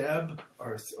stab,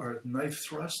 our knife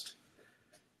thrust,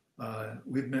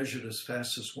 we've measured as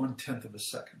fast as 1/10 of a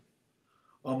second,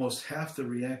 almost half the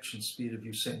reaction speed of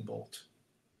Usain Bolt.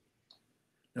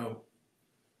 Now,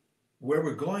 where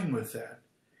we're going with that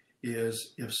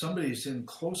is if somebody's in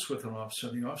close with an officer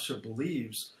and the officer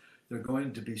believes they're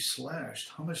going to be slashed,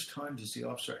 how much time does the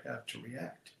officer have to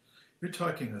react? You're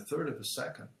talking 1/3 of a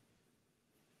second.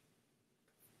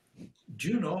 Do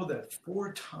you know that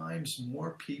 4 times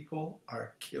more people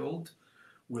are killed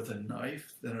with a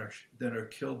knife than are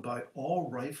killed by all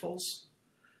rifles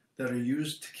that are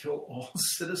used to kill all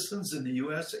citizens in the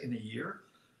U.S. in a year?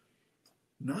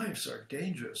 Knives are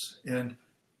dangerous. And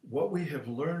what we have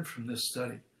learned from this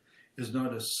study is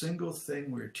not a single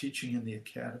thing we're teaching in the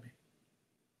academy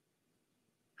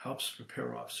helps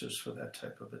prepare officers for that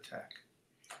type of attack,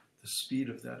 the speed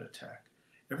of that attack.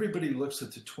 Everybody looks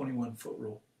at the 21-foot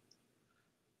rule.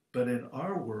 But in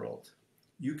our world,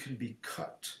 you can be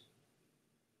cut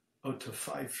out to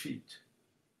 5 feet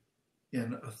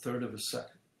in 1/3 of a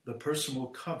second. The person will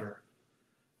cover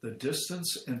the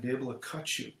distance and be able to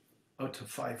cut you out to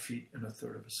 5 feet in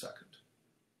 1/3 of a second.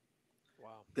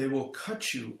 Wow. They will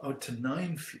cut you out to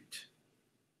 9 feet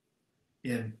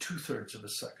in 2/3 of a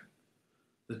second.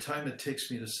 The time it takes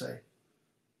me to say,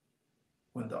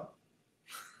 went up.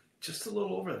 Just a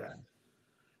little over that.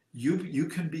 You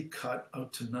can be cut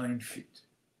out to 9 feet.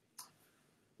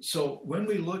 So when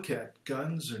we look at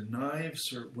guns or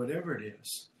knives or whatever it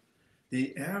is,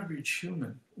 the average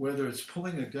human, whether it's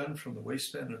pulling a gun from the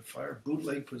waistband and fire,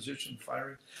 bootleg position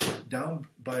firing, down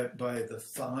by the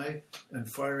thigh and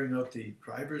firing out the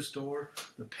driver's door,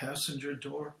 the passenger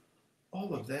door,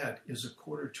 all of that is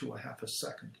 1/4 to 1/2 a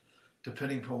second,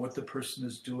 depending upon what the person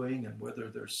is doing and whether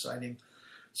they're sighting.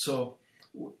 So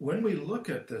when we look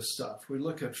at this stuff, we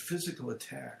look at physical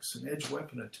attacks and edge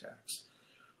weapon attacks.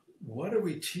 What are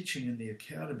we teaching in the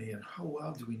academy, and how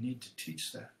well do we need to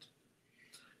teach that?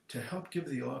 To help give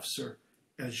the officer,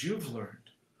 as you've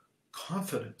learned,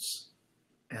 confidence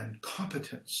and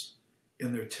competence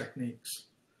in their techniques.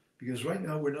 Because right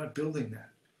now we're not building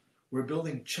that. We're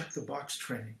building check-the-box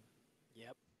training.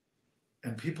 Yep.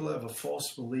 And people have a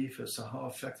false belief as to how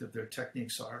effective their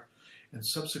techniques are, and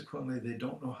subsequently they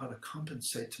don't know how to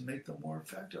compensate to make them more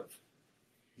effective.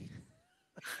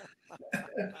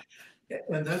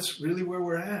 And that's really where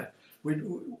we're at. We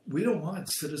don't want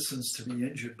citizens to be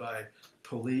injured by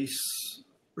police,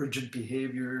 urgent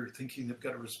behavior, thinking they've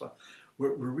got to respond.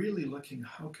 We're really looking,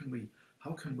 how can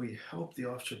we help the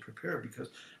officer prepare? Because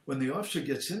when the officer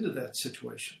gets into that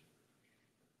situation,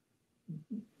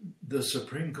 the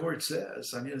Supreme Court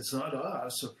says, I mean, it's not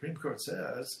us, the Supreme Court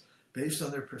says, based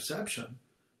on their perception,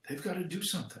 they've got to do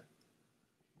something.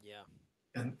 Yeah.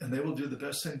 And they will do the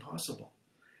best thing possible.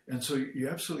 And so you're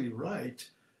absolutely right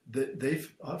that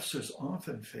officers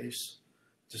often face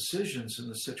decisions in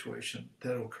the situation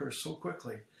that occur so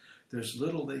quickly, there's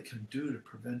little they can do to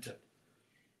prevent it.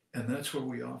 And that's where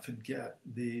we often get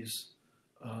these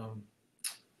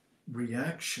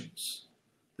reactions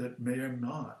that may or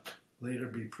not later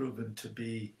be proven to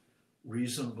be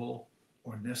reasonable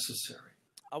or necessary.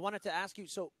 I wanted to ask you,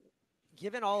 so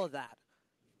given all of that,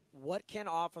 what can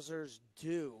officers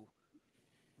do?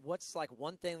 What's like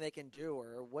one thing they can do,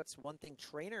 or what's one thing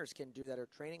trainers can do that are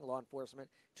training law enforcement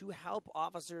to help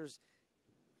officers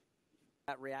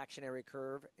that reactionary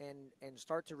curve and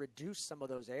start to reduce some of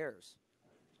those errors?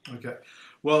 Okay.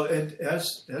 Well, and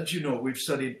as you know, we've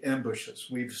studied ambushes.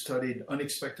 We've studied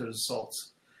unexpected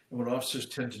assaults and what officers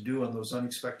tend to do on those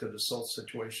unexpected assault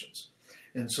situations.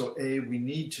 And so, we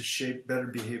need to shape better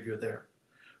behavior there.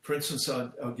 For instance,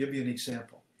 I'll give you an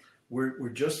example. We're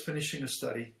just finishing a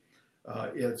study.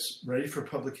 It's ready for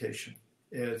publication.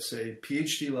 It's a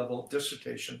Ph.D. level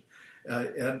dissertation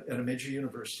at a major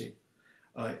university.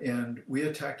 And we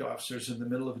attacked officers in the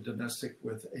middle of a domestic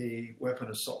with a weapon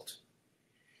assault.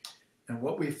 And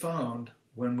what we found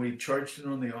when we charged in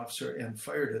on the officer and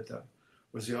fired at them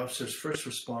was the officer's first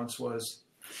response was,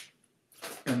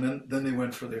 and then they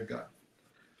went for their gun.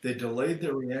 They delayed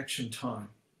their reaction time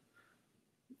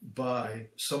by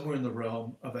somewhere in the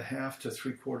realm of a half to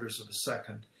 3/4 of a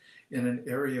second in an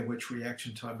area in which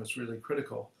reaction time was really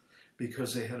critical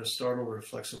because they had a startle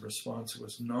reflexive response that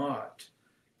was not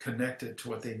connected to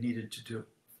what they needed to do.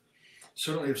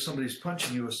 Certainly if somebody's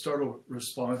punching you, a startle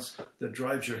response that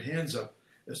drives your hands up,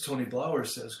 as Tony Blauer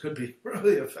says, could be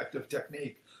really effective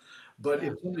technique. But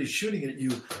if somebody's shooting at you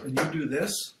and you do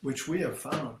this, which we have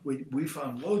found, we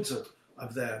found loads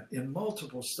of that in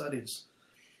multiple studies,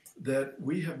 that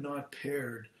we have not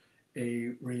paired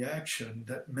a reaction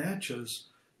that matches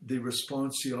the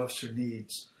response the officer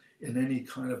needs in any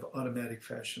kind of automatic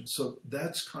fashion. So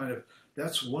that's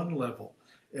one level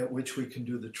at which we can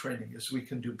do the training, is we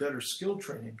can do better skill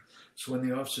training. So when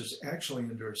the officer's actually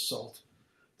under assault,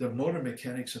 their motor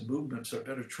mechanics and movements are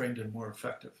better trained and more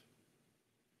effective.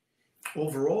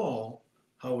 Overall,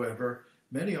 however,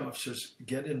 many officers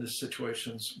get into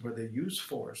situations where they use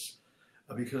force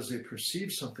because they perceive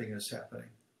something is happening.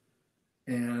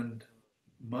 And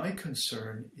my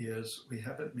concern is we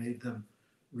haven't made them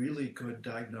really good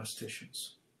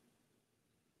diagnosticians.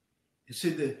 You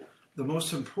see, the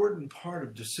most important part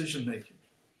of decision making,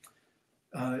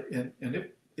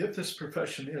 and if this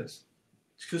profession is,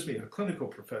 a clinical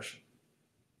profession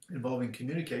involving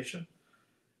communication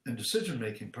and decision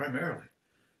making primarily,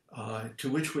 to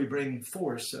which we bring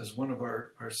force as one of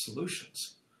our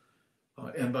solutions.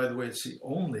 And by the way, it's the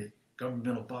only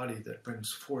governmental body that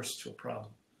brings force to a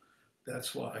problem.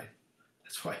 That's why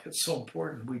it's so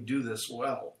important we do this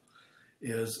well.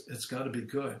 It's got to be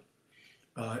good.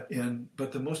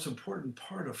 But the most important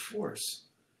part of force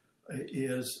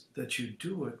is that you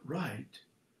do it right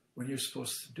when you're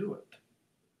supposed to do it.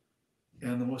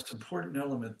 And the most important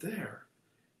element there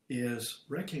is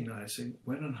recognizing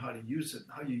when and how to use it,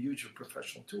 and how you use your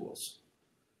professional tools.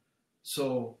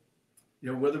 So,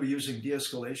 whether we're using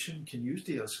de-escalation, can you use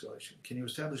de-escalation? Can you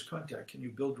establish contact? Can you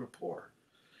build rapport?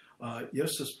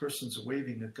 Yes, this person's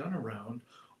waving a gun around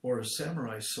or a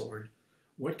samurai sword.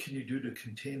 What can you do to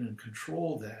contain and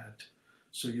control that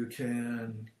so you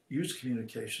can use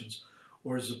communications?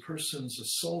 Or is a person's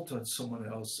assault on someone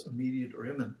else immediate or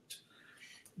imminent?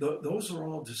 Those are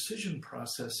all decision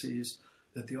processes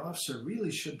that the officer really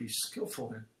should be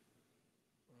skillful in.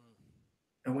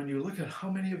 And when you look at how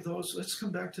many of those, let's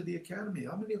come back to the academy,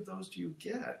 how many of those do you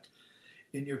get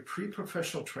in your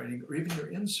pre-professional training or even your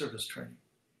in-service training?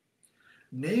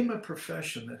 Name a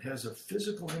profession that has a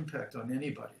physical impact on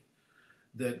anybody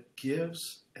that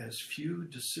gives as few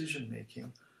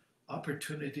decision-making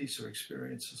opportunities or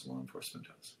experiences law enforcement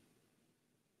does.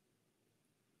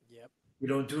 Yep. We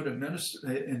don't do it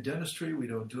in dentistry. We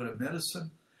don't do it in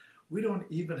medicine. We don't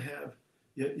even have,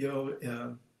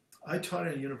 I taught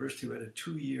at a university who had a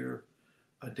 2-year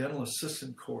dental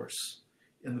assistant course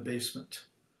in the basement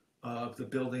of the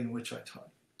building in which I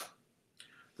taught.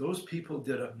 Those people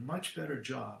did a much better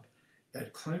job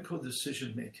at clinical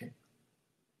decision-making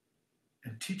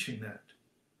and teaching that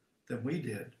than we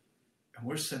did. And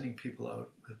we're sending people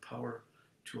out with power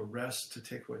to arrest, to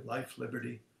take away life,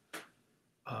 liberty,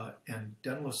 and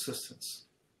dental assistants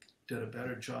did a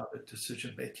better job at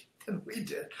decision-making than we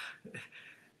did.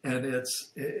 And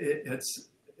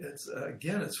it's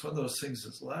again, it's one of those things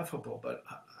that's laughable, but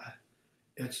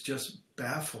it's just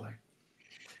baffling.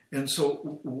 And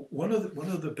so one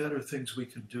of the better things we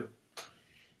can do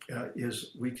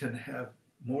is we can have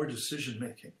more decision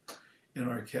making in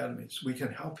our academies. We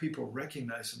can help people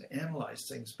recognize and analyze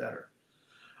things better.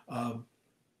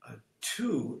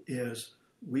 Two is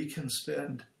we can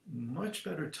spend much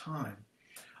better time.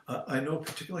 I know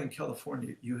particularly in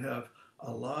California, you have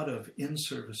a lot of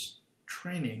in-service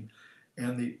training,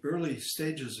 and the early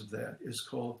stages of that is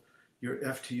called your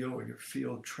FTO, or your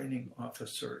Field Training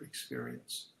Officer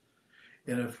Experience.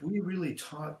 And if we really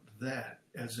taught that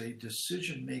as a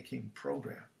decision-making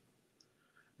program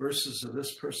versus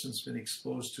this person's been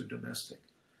exposed to domestic,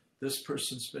 this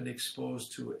person's been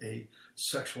exposed to a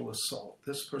sexual assault,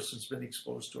 this person's been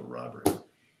exposed to a robbery.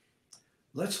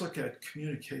 Let's look at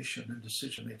communication and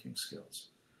decision-making skills,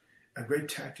 a great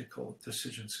tactical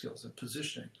decision skills and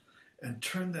positioning, and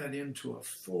turn that into a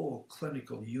full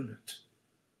clinical unit.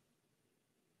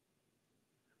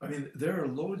 I mean, there are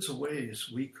loads of ways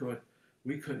we could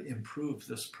improve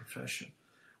this profession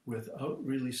without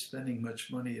really spending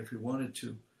much money if we wanted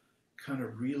to kind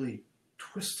of really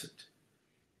twist it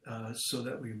so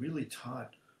that we really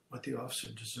taught what the officer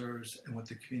deserves and what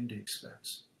the community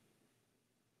expects.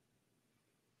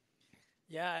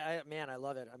 Yeah, man, I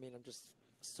love it. I mean, I'm just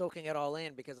soaking it all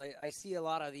in because I see a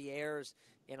lot of the errors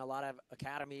in a lot of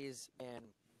academies, and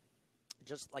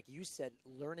just like you said,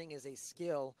 learning is a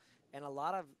skill, and a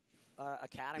lot of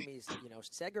academies,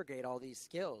 segregate all these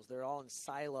skills. They're all in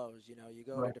silos. You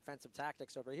go to defensive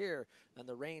tactics over here, and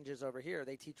the range is over here.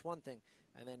 They teach one thing,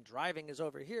 and then driving is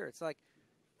over here. It's like,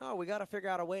 no, we got to figure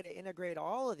out a way to integrate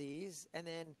all of these and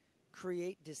then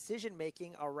create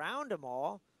decision-making around them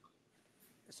all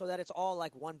so that it's all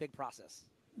like one big process.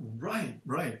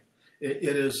 Right.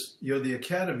 It is, the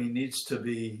academy needs to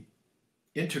be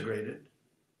integrated,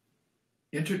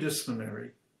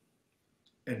 interdisciplinary,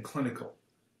 and clinical,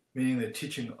 meaning they're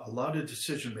teaching a lot of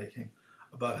decision-making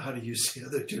about how to use the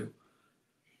other two.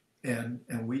 And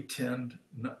we tend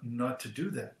not to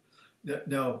do that.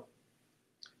 Now,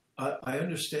 I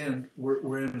understand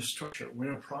we're in a structure,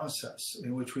 we're in a process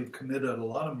in which we've committed a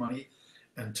lot of money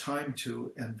and time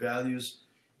to and values.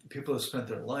 People have spent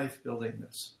their life building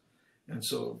this. And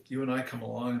so you and I come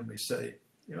along and we say,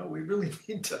 we really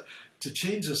need to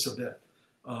change this a bit.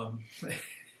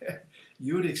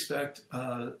 You would expect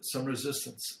some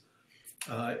resistance,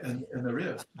 and there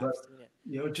is. But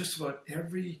just about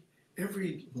every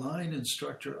line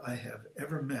instructor I have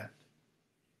ever met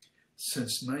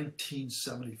since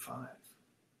 1975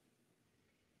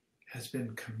 has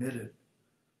been committed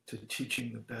to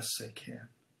teaching the best they can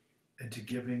and to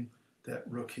giving that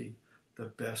rookie the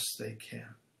best they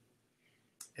can.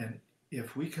 And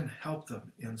if we can help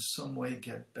them in some way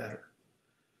get better,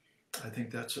 I think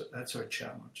that's our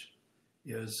challenge.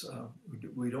 Is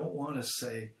we don't want to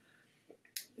say,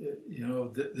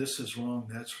 this is wrong,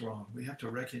 that's wrong. We have to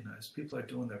recognize people are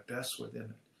doing their best within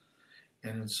it,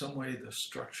 and in some way the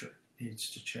structure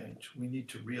needs to change. We need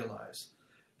to realize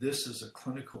this is a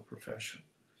clinical profession,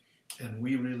 and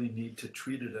we really need to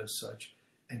treat it as such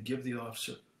and give the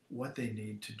officer what they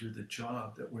need to do the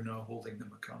job that we're now holding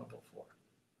them accountable for.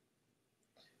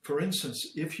 For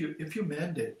instance, if you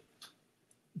mandate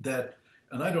that,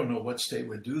 and I don't know what state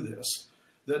would do this,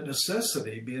 that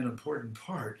necessity be an important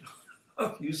part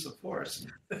of use of force,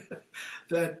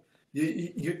 that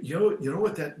you know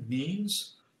what that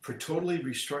means for totally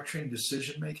restructuring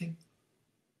decision making,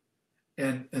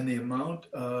 and the amount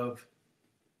of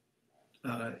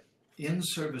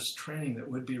in-service training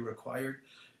that would be required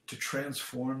to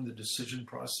transform the decision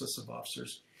process of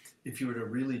officers if you were to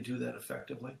really do that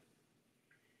effectively.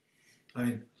 I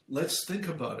mean, let's think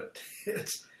about it.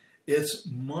 It's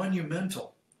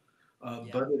monumental,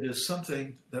 but it is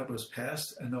something that was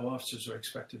passed, and no officers are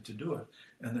expected to do it,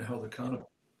 and they're held accountable.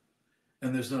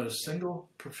 And there's not a single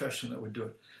profession that would do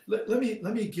it. Let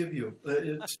me give you,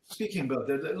 speaking about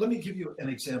that, let me give you an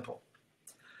example.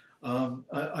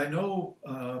 I know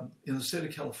in the state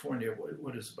of California,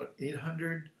 what is it, about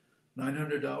 800,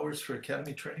 900 hours for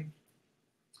academy training?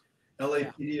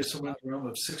 LAPD is somewhere in the realm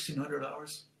of 1,600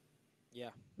 hours? Yeah.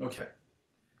 Okay.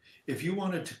 If you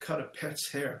wanted to cut a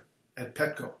pet's hair at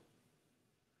Petco,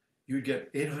 you'd get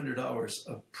 800 hours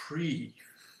of pre-cut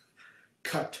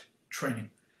training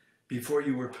before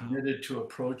you were permitted to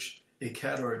approach a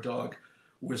cat or a dog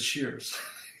with shears.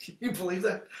 Can you believe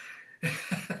that?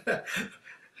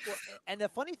 Well, and the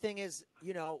funny thing is,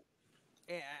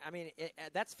 I mean,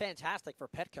 that's fantastic for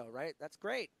Petco, right? That's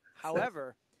great.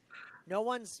 However,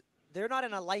 they're not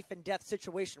in a life and death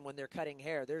situation when they're cutting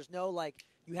hair. There's no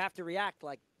you have to react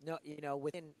like, no,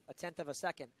 within a tenth of a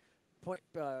second.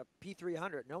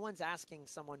 P300. No one's asking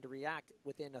someone to react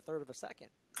within a third of a second.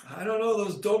 I don't know.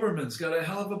 Those Dobermans got a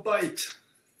hell of a bite.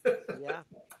 Yeah.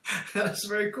 That's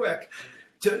very quick.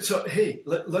 So, hey,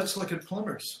 let's look at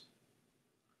plumbers.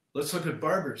 Let's look at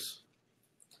barbers.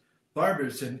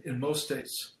 Barbers in most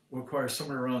states require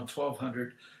somewhere around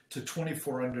 1,200 to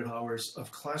 2,400 hours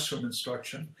of classroom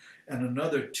instruction and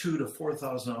another 2,000 to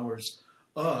 4,000 hours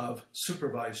of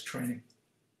supervised training.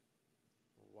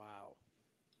 Wow.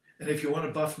 And if you want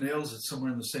to buff nails, it's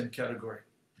somewhere in the same category.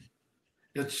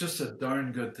 It's just a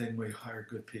darn good thing we hire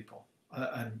good people.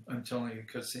 I'm telling you,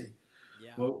 because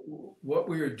what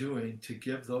we are doing to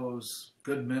give those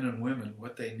good men and women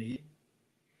what they need,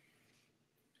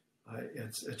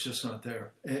 it's just not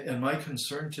there. And my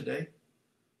concern today,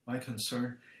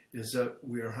 is that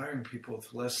we are hiring people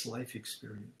with less life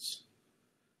experience.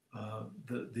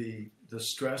 The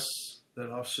stress that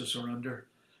officers are under,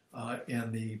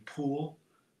 and the pool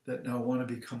that now want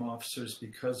to become officers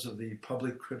because of the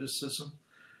public criticism,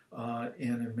 and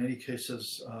in many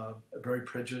cases, very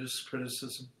prejudiced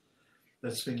criticism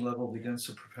that's being leveled against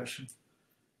the profession.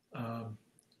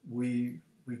 We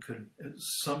could,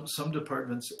 some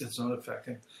departments it's not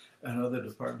affecting, and other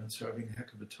departments are having a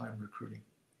heck of a time recruiting.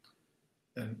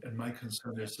 And my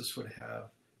concern is this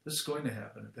is going to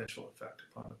have an eventual effect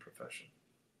upon the profession.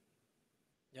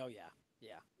 Oh yeah.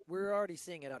 We're already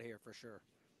seeing it out here for sure.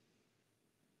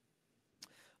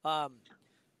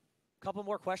 Couple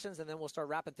more questions and then we'll start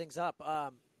wrapping things up.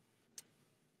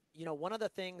 One of the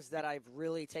things that I've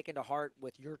really taken to heart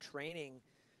with your training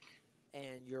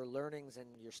and your learnings and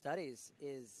your studies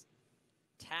is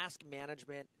task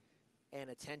management and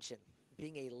attention,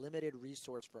 being a limited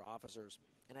resource for officers.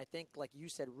 And I think, like you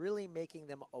said, really making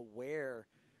them aware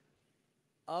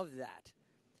of that,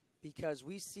 because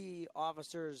we see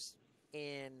officers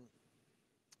in,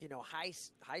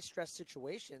 high stress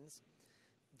situations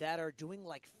that are doing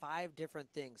like 5 different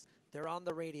things. They're on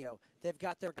the radio. They've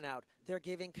got their gun out. They're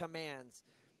giving commands.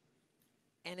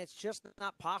 And it's just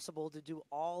not possible to do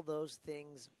all those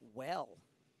things well.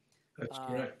 That's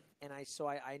correct. And I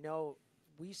know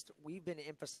we've been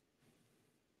emphasizing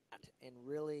that and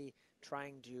really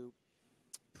trying to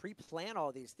pre-plan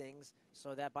all these things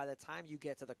so that by the time you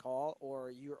get to the call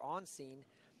or you're on scene,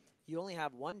 you only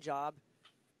have one job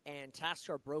and tasks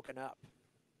are broken up.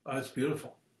 Oh, that's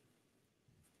beautiful.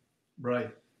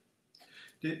 Right.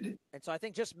 And so I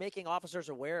think just making officers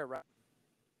aware.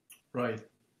 Right.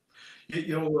 They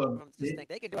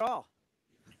can do it all.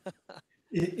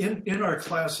 in our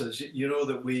classes,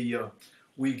 that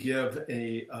we give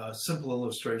a simple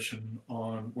illustration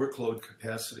on workload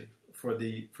capacity for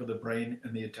the brain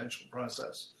and the attentional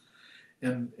process.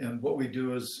 And what we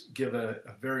do is give a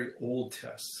very old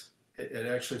test. It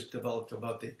actually developed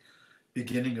about the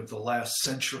beginning of the last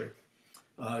century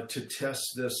to test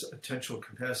this attentional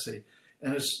capacity.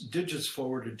 And it's digits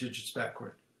forward or digits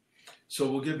backward. So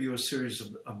we'll give you a series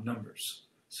of numbers,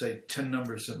 say 10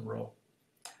 numbers in a row,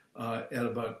 at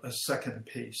about a second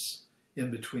pace in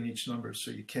between each number,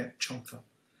 so you can't chunk them.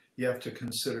 You have to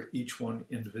consider each one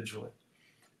individually.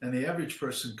 And the average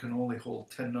person can only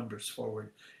hold 10 numbers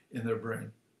forward in their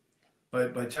brain. By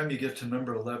the time you get to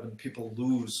number 11, people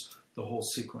lose the whole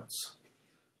sequence.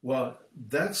 Well,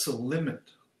 that's the limit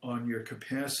on your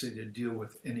capacity to deal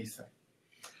with anything.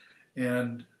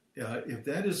 And if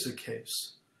that is the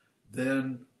case,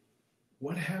 then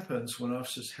what happens when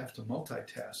officers have to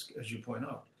multitask, as you point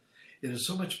out? It is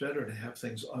so much better to have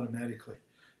things automatically,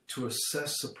 to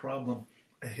assess the problem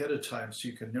ahead of time so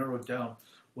you can narrow down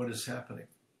what is happening.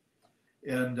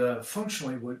 And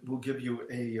functionally, we'll give you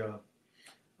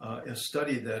a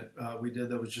study that we did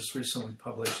that was just recently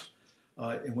published,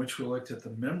 in which we looked at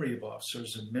the memory of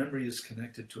officers, and memory is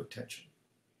connected to attention.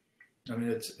 I mean,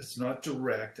 it's not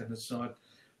direct, and it's not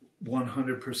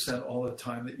 100% all the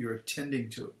time that you're attending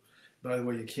to. By the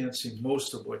way, you can't see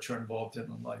most of what you're involved in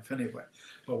life anyway.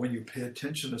 But when you pay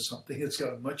attention to something, it's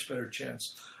got a much better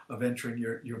chance of entering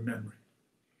your memory.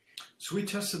 So we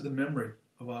tested the memory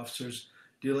of officers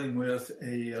dealing with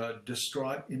a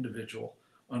distraught individual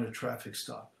on a traffic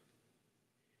stop.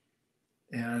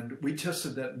 And we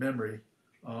tested that memory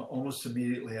almost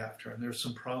immediately after. And there's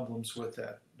some problems with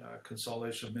that,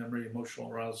 consolidation of memory,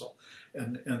 emotional arousal,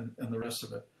 and the rest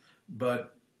of it.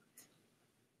 But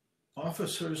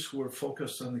officers who are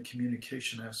focused on the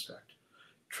communication aspect,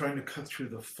 trying to cut through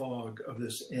the fog of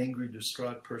this angry,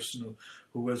 distraught person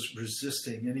who was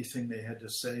resisting anything they had to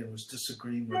say and was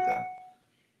disagreeing with them.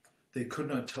 They could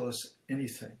not tell us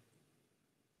anything,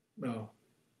 no,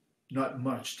 not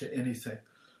much to anything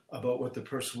about what the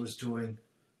person was doing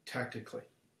tactically.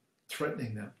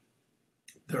 threatening them.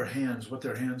 Their hands, what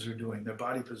their hands are doing, their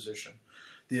body position,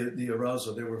 the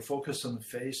arousal. They were focused on the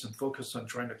face and focused on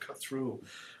trying to cut through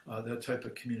that type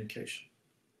of communication.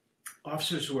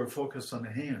 Officers who were focused on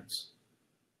the hands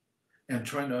and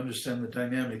trying to understand the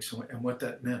dynamics and what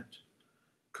that meant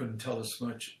couldn't tell us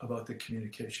much about the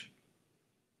communication.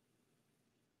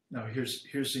 Now,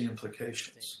 here's the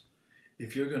implications.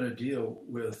 If you're going to deal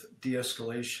with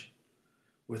de-escalation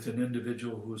with an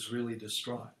individual who's really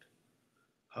distraught,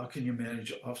 how can you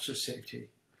manage officer safety,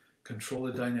 control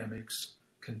the dynamics,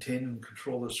 contain and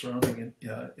control the surrounding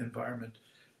environment,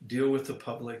 deal with the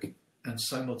public, and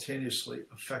simultaneously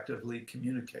effectively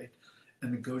communicate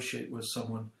and negotiate with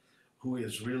someone who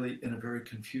is really in a very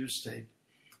confused state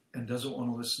and doesn't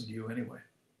want to listen to you anyway?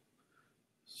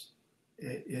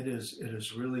 It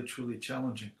is really, truly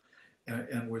challenging.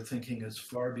 And we're thinking it's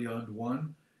far beyond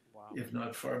one, wow, if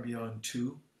not far beyond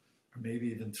two, or maybe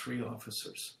even three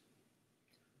officers.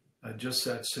 Just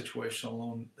that situation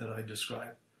alone that I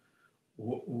described.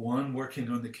 One working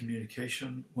on the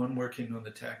communication, one working on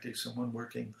the tactics, and one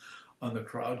working on the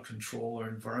crowd control or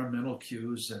environmental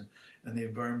cues and the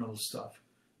environmental stuff.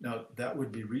 Now, that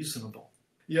would be reasonable.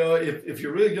 You know, if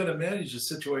you're really going to manage a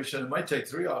situation, it might take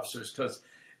three officers because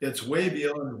it's way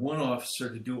beyond one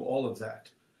officer to do all of that.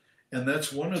 And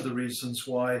that's one of the reasons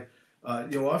why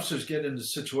officers get into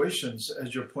situations,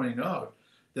 as you're pointing out,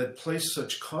 that place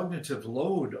such cognitive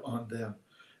load on them.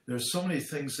 There's so many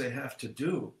things they have to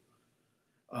do.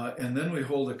 And then we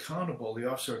hold the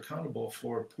officer accountable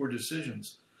for poor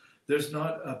decisions. There's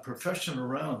not a profession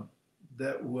around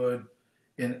that would,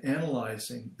 in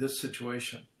analyzing this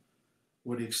situation,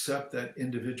 would accept that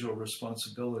individual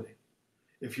responsibility.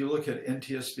 If you look at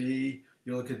NTSB,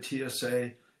 you look at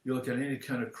TSA, you look at any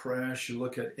kind of crash, you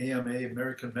look at AMA,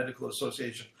 American Medical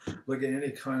Association, look at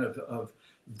any kind of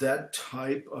that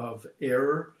type of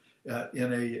error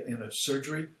in a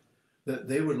surgery, that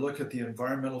they would look at the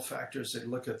environmental factors, they'd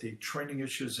look at the training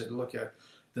issues, they'd look at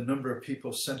the number of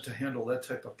people sent to handle that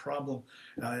type of problem.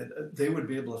 They would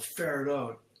be able to ferret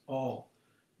out all.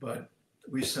 But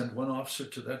we send one officer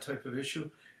to that type of issue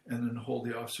and then hold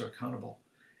the officer accountable.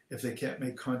 If they can't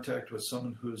make contact with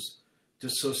someone who's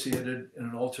dissociated in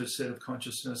an altered state of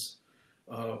consciousness,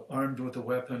 armed with a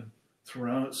weapon,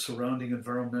 surrounding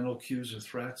environmental cues or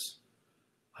threats,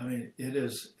 I mean,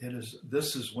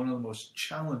 this is one of the most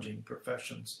challenging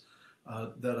professions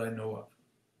that I know of.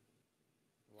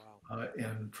 Wow.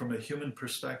 And from a human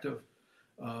perspective,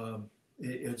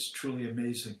 it's truly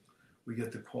amazing. We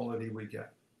get the quality we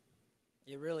get.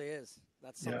 It really is.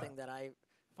 That's something that I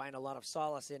find a lot of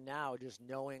solace in now, just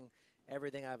knowing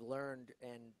everything I've learned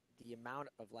and the amount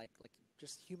of like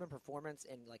just human performance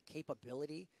and like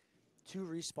capability to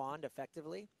respond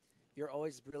effectively. You're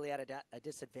always really at a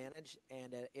disadvantage,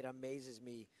 and it amazes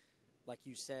me, like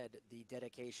you said, the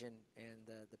dedication and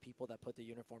the people that put the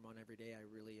uniform on every day. I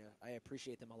really I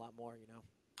appreciate them a lot more, you know.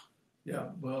 Yeah,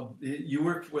 well, you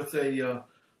worked with a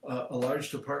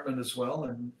large department as well,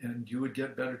 and you would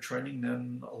get better training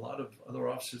than a lot of other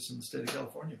officers in the state of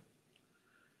California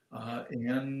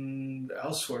and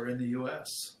elsewhere in the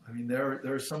U.S. I mean, there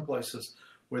are some places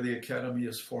where the academy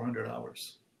is 400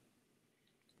 hours.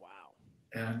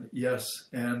 And yes,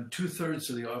 and 2/3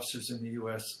 of the officers in the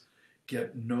U.S.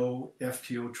 get no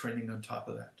FTO training on top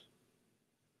of that.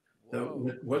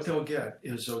 What they'll get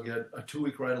is they'll get a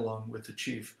 2-week ride along with the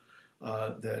chief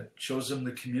that shows them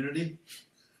the community,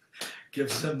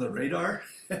 gives them the radar,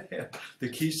 the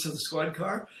keys to the squad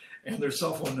car, and their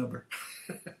cell phone number.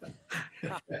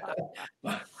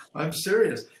 I'm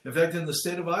serious. In fact, in the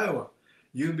state of Iowa,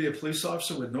 you can be a police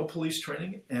officer with no police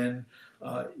training, and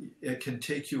it can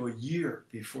take you a year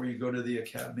before you go to the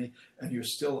academy, and you're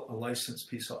still a licensed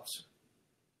peace officer.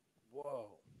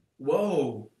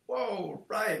 Whoa,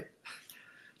 right.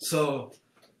 So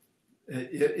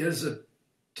it is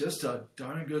just a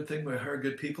darn good thing we hire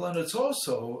good people, and it's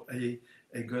also a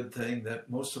good thing that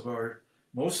most of our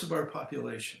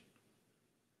population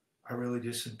are really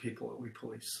decent people that we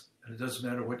police, and it doesn't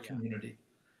matter what community.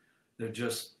 They're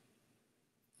just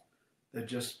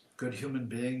good human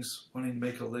beings wanting to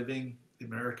make a living the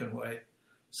American way,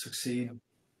 succeed,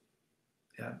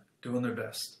 doing their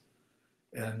best.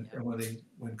 And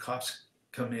when cops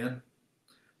come in,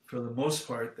 for the most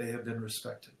part, they have been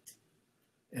respected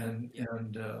and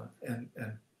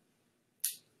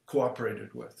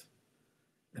cooperated with.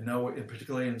 And now,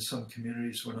 particularly in some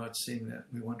communities, we're not seeing that.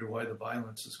 We wonder why the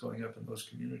violence is going up in those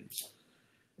communities.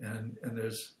 And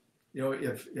there's,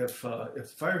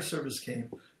 if fire service came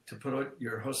to put out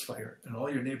your house fire and all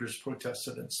your neighbors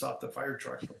protested and stopped the fire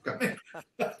truck from coming,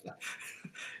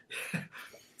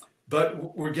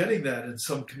 But we're getting that in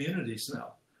some communities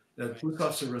now. That police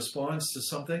officer responds to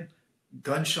something,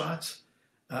 gunshots,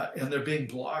 and they're being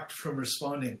blocked from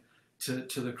responding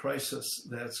to the crisis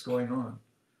that's going on.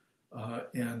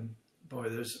 And boy,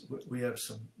 we have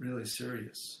some really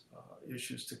serious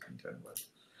issues to contend with.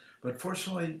 But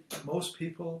fortunately, most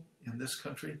people in this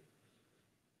country,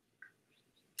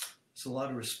 there's a lot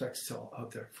of respect still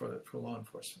out there for law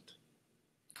enforcement.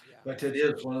 Yeah. In fact, it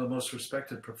is one of the most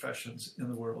respected professions in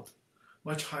the world,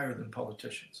 much higher than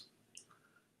politicians.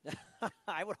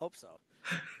 I would hope so.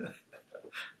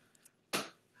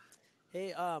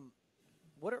 Hey,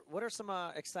 what are some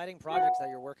exciting projects that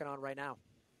you're working on right now?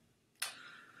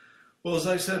 Well, as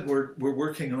I said, we're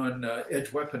working on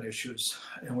edge weapon issues,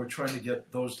 and we're trying to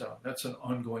get those down. That's an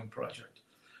ongoing project,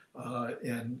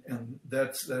 and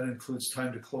that includes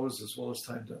time to close as well as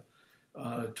time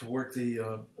to work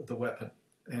the weapon.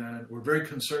 And we're very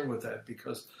concerned with that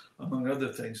because, among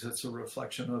other things, it's a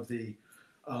reflection of the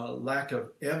lack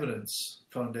of evidence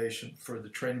foundation for the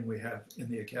training we have in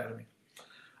the academy.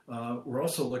 We're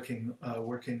also working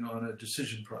on a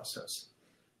decision process.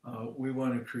 We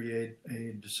want to create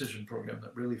a decision program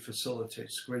that really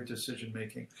facilitates great decision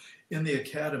making in the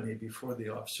academy before the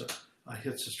officer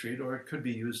hits the street, or it could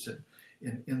be used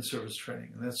in in-service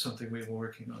training. And that's something we've been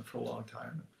working on for a long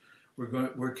time.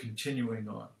 We're continuing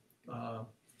on.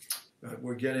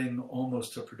 We're getting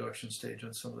almost to production stage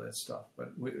on some of that stuff,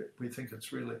 but we think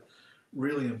it's really,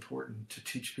 really important to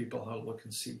teach people how to look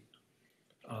and see,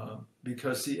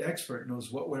 because the expert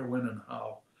knows what, where, when, and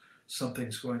how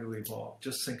something's going to evolve.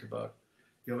 Just think about,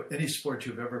 any sport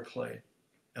you've ever played,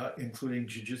 including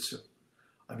jiu-jitsu.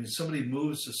 I mean, somebody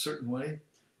moves a certain way,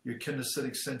 your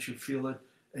kinesthetic sense, you feel it,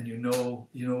 and you know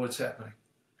what's happening.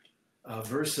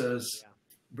 Versus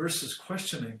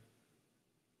questioning,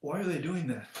 why are they doing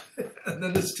that? And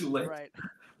then it's too late. Right.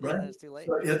 Right? Yeah, it's too late.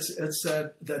 So it's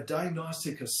that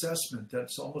diagnostic assessment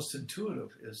that's almost intuitive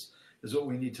is what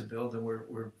we need to build, and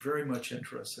we're very much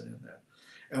interested in that.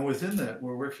 And within that,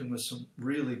 we're working with some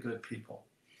really good people.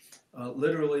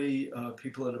 Literally,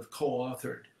 people that have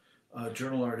co-authored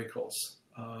journal articles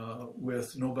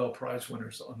with Nobel Prize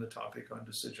winners on the topic on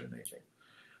decision making.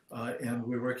 And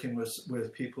we're working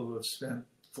with people who have spent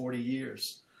 40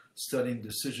 years studying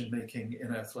decision making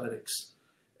in athletics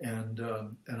and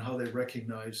how they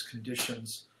recognize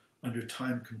conditions under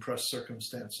time compressed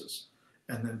circumstances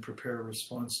and then prepare a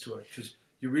response to it. Because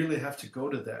you really have to go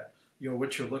to that.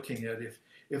 What you're looking at,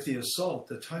 if the assault,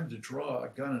 the time to draw a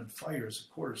gun and fire is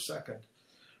a quarter second,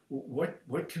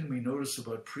 what can we notice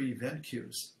about pre-event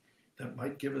cues that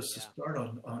might give us a start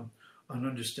on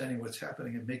understanding what's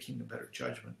happening and making a better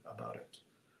judgment about it?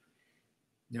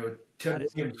 Ted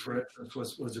Williams, for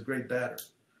instance, was a great batter.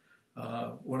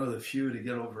 One of the few to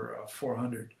get over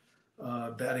 400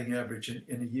 batting average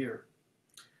in a year.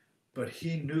 But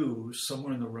he knew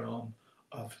somewhere in the realm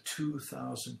of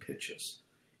 2,000 pitches.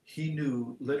 He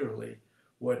knew literally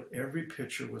what every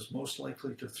pitcher was most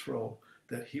likely to throw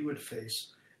that he would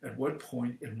face at what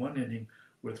point in one inning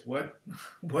with what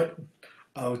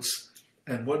outs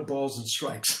and what balls and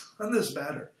strikes on this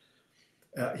batter.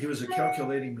 He was a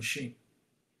calculating machine.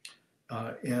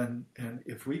 And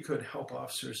if we could help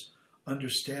officers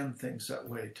understand things that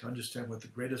way, to understand what the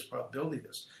greatest probability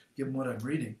is, given what I'm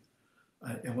reading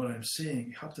and what I'm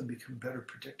seeing, help them become better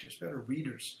predictors, better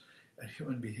readers at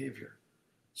human behavior.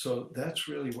 So that's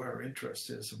really where our interest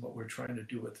is and what we're trying to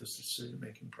do with this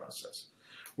decision-making process.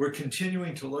 We're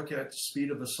continuing to look at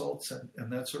speed of assaults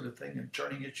and that sort of thing and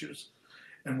turning issues.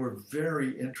 And we're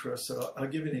very interested. I'll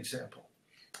give you an example.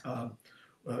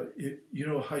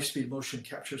 High-speed motion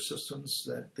capture systems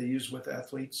that they use with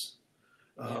athletes,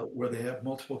 where they have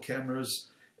multiple cameras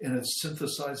and it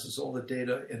synthesizes all the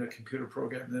data in a computer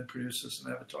program and then produces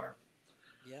an avatar.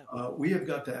 Yeah. We have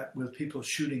got that with people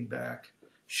shooting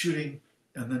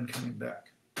and then coming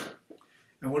back.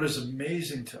 And what is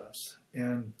amazing to us,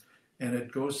 and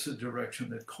it goes to the direction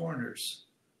that coroners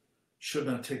should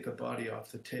not take the body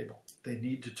off the table. They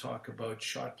need to talk about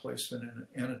shot placement in an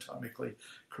anatomically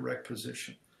correct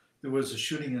position. There was a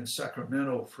shooting in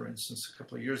Sacramento, for instance, a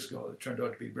couple of years ago that turned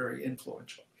out to be very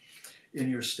influential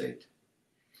in your state.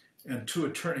 And two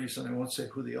attorneys, and I won't say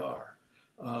who they are,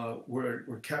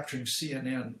 were capturing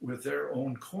CNN with their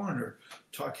own coroner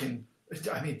talking,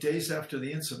 days after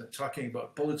the incident, talking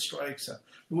about bullet strikes and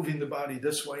moving the body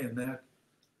this way and that.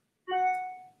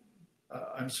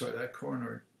 I'm sorry, that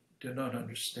coroner did not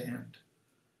understand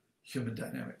human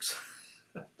dynamics.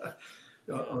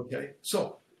 Okay,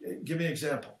 so give me an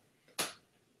example.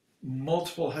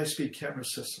 Multiple high-speed camera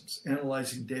systems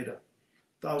analyzing data,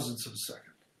 thousandths of a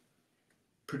second,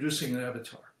 producing an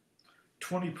avatar.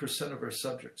 20% of our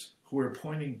subjects who were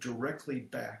pointing directly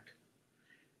back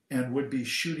and would be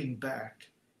shooting back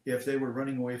if they were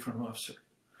running away from an officer.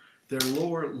 Their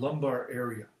lower lumbar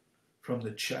area from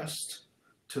the chest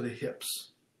to the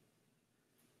hips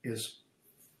is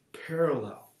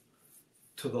parallel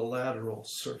to the lateral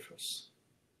surface.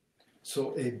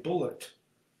 So a bullet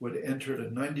would enter at a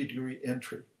 90-degree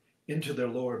entry into their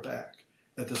lower back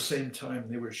at the same time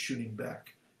they were shooting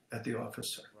back at the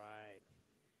officer.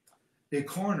 Right. A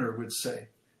coroner would say,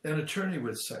 an attorney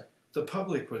would say, the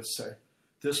public would say,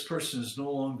 this person is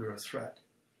no longer a threat.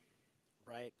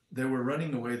 Right. They were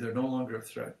running away, they're no longer a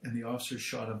threat, and the officer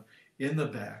shot him in the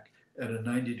back at a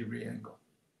 90-degree angle.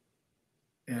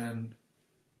 And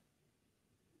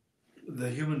the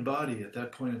human body at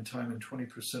that point in time, and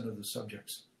 20% of the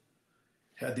subjects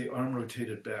had the arm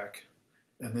rotated back,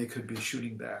 and they could be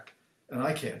shooting back. And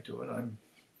I can't do it. I'm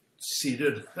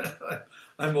seated.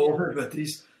 I'm older, but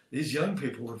these young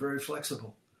people were very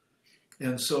flexible.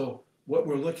 And so what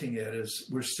we're looking at is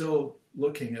we're still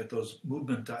looking at those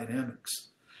movement dynamics.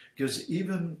 Because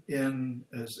even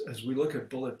as we look at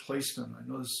bullet placement, I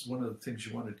know this is one of the things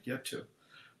you wanted to get to,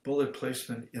 bullet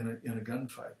placement in a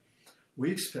gunfight.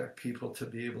 We expect people to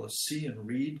be able to see and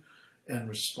read and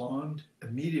respond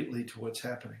immediately to what's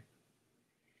happening.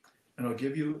 And I'll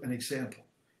give you an example.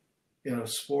 In a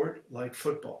sport like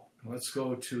football, and let's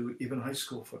go to even high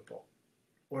school football,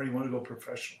 or you want to go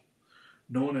professional,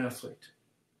 known athlete,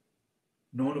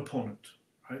 known opponent,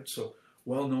 right? So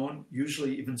well-known,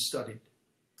 usually even studied.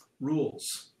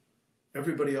 Rules.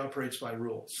 Everybody operates by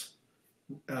rules.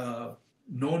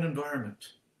 Known environment.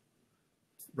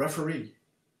 Referee.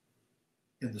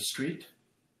 In the street,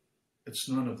 it's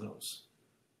none of those.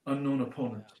 Unknown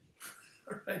opponent.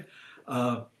 Right?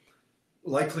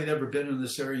 Likely never been in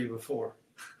this area before.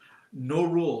 No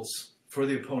rules for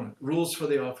the opponent. Rules for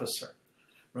the officer.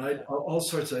 Right? All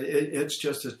sorts of. It's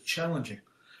just as challenging.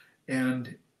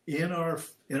 And in our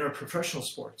professional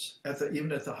sports,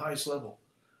 even at the highest level,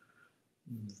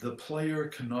 the player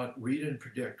cannot read and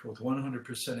predict with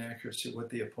 100% accuracy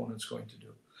what the opponent's going to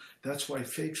do. That's why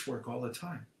fakes work all the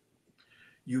time.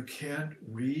 You can't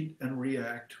read and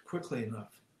react quickly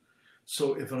enough.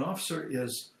 So if an officer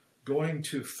is going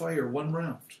to fire one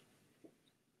round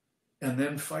and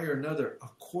then fire another a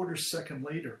quarter second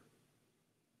later,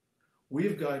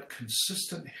 we've got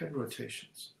consistent head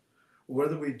rotations.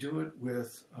 Whether we do it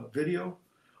with video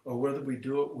or whether we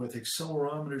do it with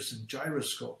accelerometers and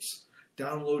gyroscopes,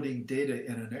 downloading data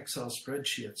in an Excel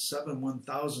spreadsheet at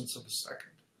 7/1000ths of a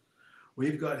second.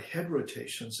 We've got head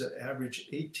rotations that average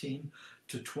 18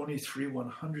 to 23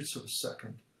 100ths of a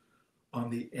second on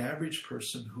the average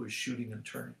person who is shooting and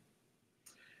turning.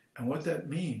 And what that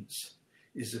means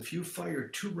is if you fire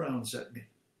 2 rounds at me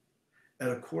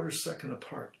at a quarter second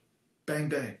apart, bang,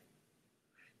 bang,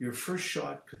 your first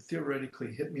shot could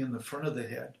theoretically hit me in the front of the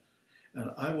head,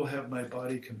 and I will have my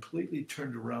body completely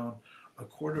turned around a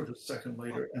quarter of a second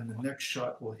later, and the next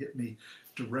shot will hit me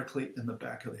directly in the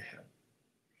back of the head.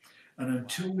 And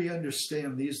until we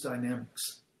understand these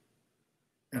dynamics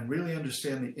and really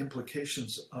understand the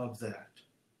implications of that,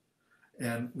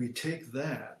 and we take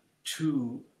that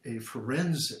to a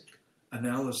forensic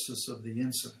analysis of the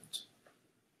incident,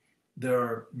 there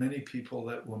are many people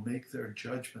that will make their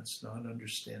judgments not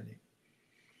understanding.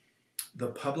 The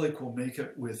public will make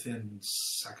it within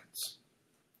seconds.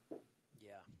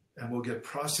 Yeah. And we'll get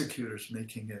prosecutors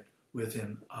making it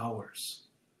within hours.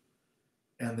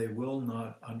 And they will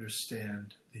not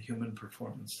understand the human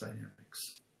performance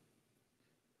dynamics.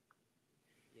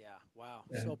 Yeah, wow.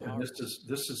 And, so powerful. and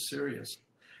this is serious.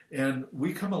 And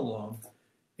we come along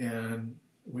and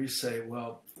we say,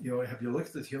 well, have you looked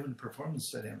at the human performance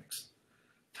dynamics?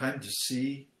 Time to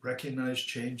see, recognize,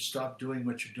 change, stop doing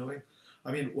what you're doing.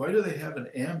 I mean, why do they have an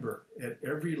amber at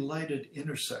every lighted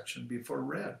intersection before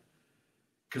red?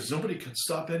 Because nobody can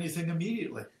stop anything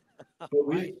immediately. But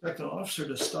we expect an officer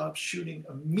to stop shooting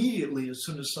immediately as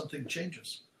soon as something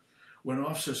changes. When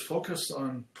officers focus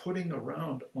on putting a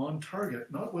round on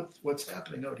target, not what's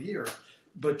happening out here,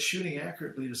 but shooting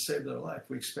accurately to save their life,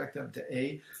 we expect them to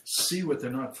A, see what they're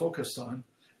not focused on,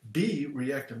 B,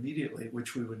 react immediately,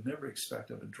 which we would never expect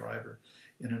of a driver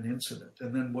in an incident.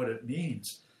 And then what it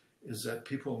means is that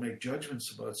people make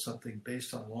judgments about something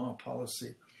based on law and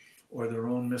policy or their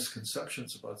own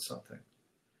misconceptions about something.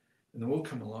 And then we'll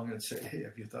come along and say, hey,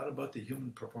 have you thought about the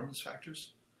human performance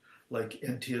factors? Like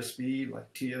NTSB, like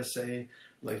TSA,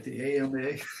 like the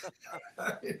AMA?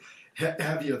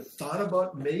 Have you thought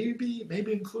about maybe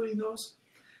including those?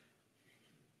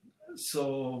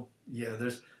 So, yeah,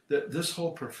 there's this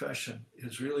whole profession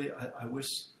is really, I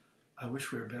wish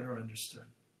we were better understood.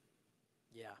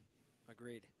 Yeah,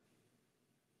 agreed.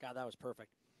 God, that was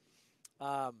perfect.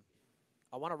 I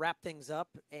want to wrap things up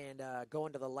and go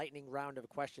into the lightning round of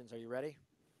questions. Are you ready?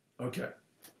 Okay.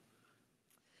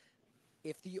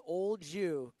 If the old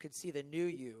you could see the new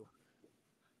you,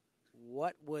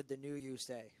 what would the new you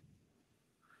say?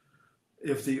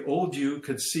 If the old you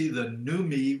could see the new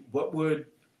me, what would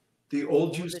the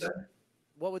old you say?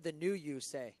 What would the new you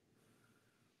say?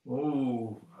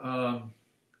 Oh, I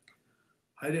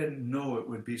didn't know it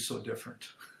would be so different.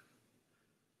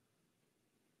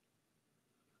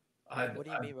 What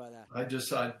do you mean by that?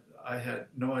 I had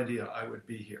no idea I would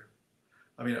be here.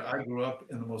 I mean, I grew up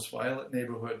in the most violent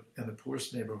neighborhood and the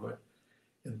poorest neighborhood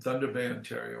in Thunder Bay,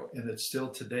 Ontario, and it's still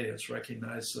today, it's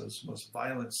recognized as the most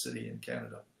violent city in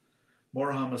Canada.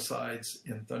 More homicides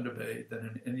in Thunder Bay than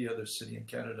in any other city in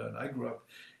Canada. And I grew up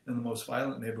in the most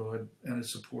violent neighborhood, and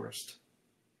it's the poorest.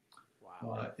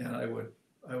 Wow. And I would,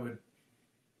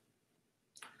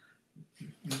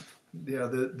 yeah,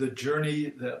 the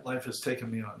journey that life has taken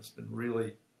me on has been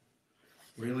really,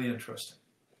 really interesting.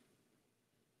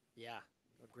 Yeah,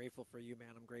 I'm grateful for you, man.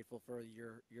 I'm grateful for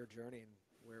your journey and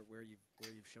where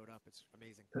you've showed up. It's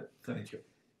amazing. Thank you.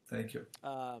 Thank you.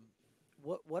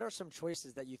 What are some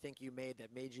choices that you think you made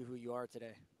that made you who you are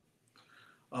today?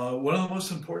 One of the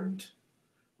most important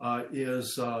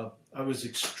is I was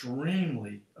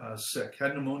extremely sick.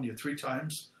 Had pneumonia 3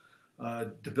 times,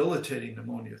 debilitating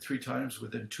pneumonia 3 times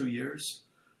within 2 years,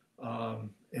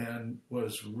 and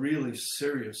was really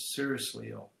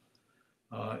seriously ill.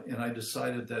 And I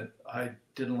decided that I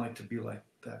didn't like to be like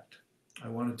that. I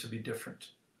wanted to be different.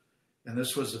 And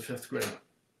this was the 5th grade.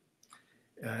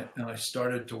 And I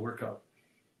started to work out.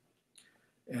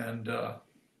 And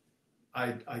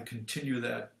I continue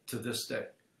that to this day.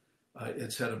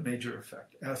 It's had a major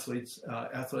effect.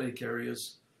 Athletic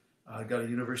areas, got a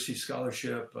university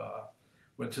scholarship,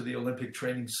 went to the Olympic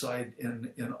training site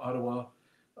in Ottawa,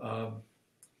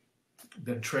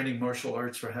 been training martial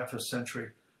arts for half a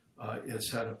century.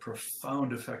 It's had a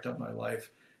profound effect on my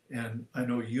life. And I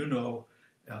know you know,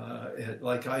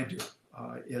 like I do,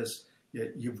 is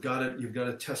you've got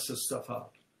to test this stuff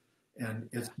out. And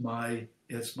it's my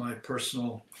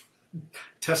personal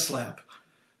test lab.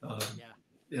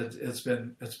 It's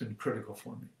been critical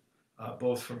for me,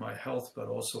 both for my health, but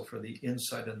also for the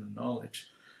insight and the knowledge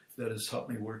that has helped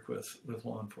me work with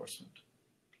law enforcement.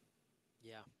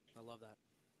 Yeah, I love that.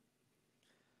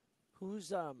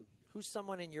 Who's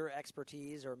someone in your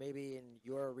expertise or maybe in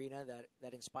your arena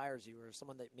that inspires you, or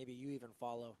someone that maybe you even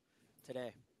follow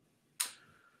today?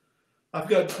 I've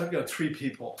got 3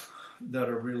 people that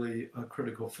are really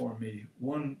critical for me.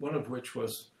 One of which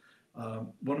was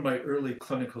one of my early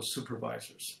clinical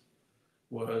supervisors,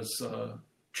 was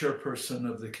chairperson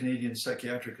of the Canadian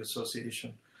Psychiatric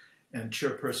Association and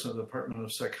chairperson of the Department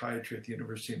of Psychiatry at the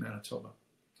University of Manitoba.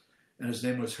 And his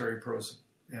name was Harry Prosen.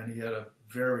 And he had a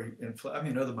very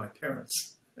other than my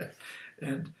parents,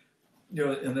 and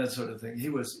and that sort of thing. He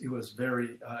was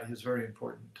very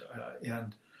important,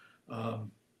 and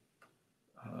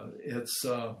it's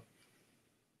a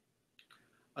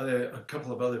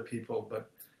couple of other people, but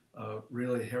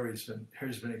really Harry's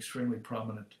been extremely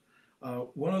prominent.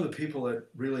 One of the people that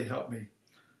really helped me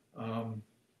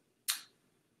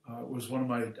was one of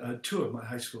my 2 of my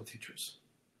high school teachers,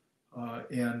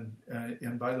 and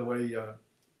by the way.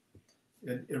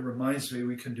 It reminds me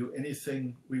we can do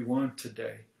anything we want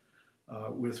today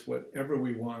with whatever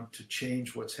we want to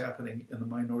change what's happening in the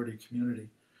minority community.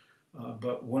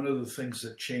 But one of the things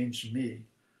that changed me,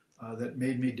 that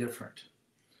made me different,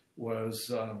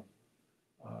 was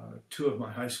 2 of my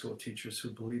high school teachers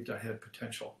who believed I had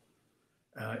potential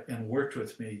and worked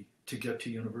with me to get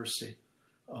to university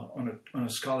on a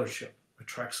scholarship. A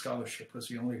track scholarship was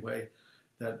the only way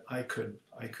that I could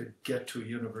get to a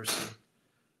university.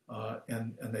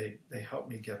 And they helped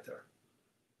me get there.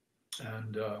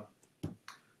 And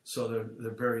so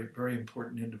they're very, very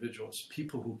important individuals,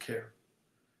 people who care,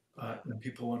 and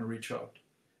people want to reach out.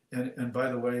 And by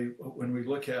the way, when we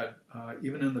look at,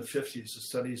 even in the 50s, the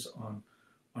studies on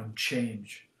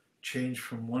change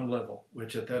from one level,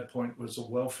 which at that point was a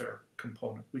welfare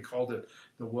component. We called it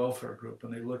the welfare group.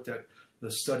 And they looked at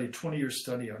the study, 20-year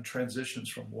study on transitions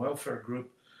from welfare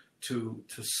group to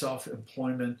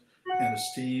self-employment and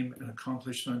esteem and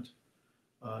accomplishment.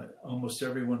 Almost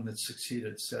everyone that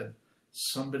succeeded said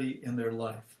somebody in their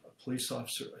life, a police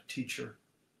officer, a teacher,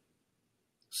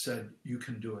 said, you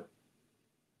can do it.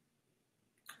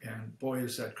 And boy,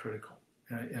 is that critical.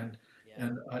 And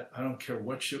I don't care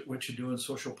what you do in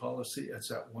social policy, it's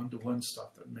that one-to-one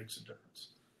stuff that makes a difference.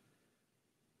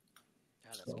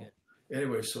 Yeah, that's good.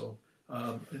 Anyway, so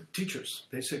teachers,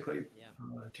 basically,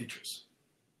 teachers.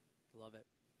 Love it.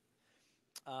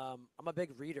 I'm a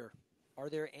big reader. Are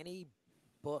there any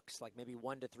books, like maybe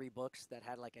 1 to 3 books that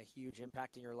had like a huge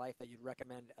impact in your life that you'd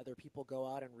recommend other people go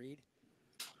out and read?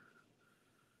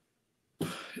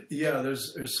 Yeah,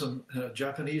 there's some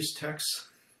Japanese texts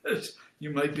that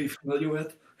you might be familiar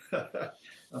with.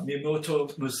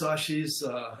 Miyamoto Musashi's.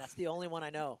 That's the only one I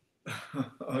know.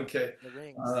 Okay, The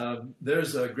Rings.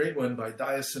 there's a great one by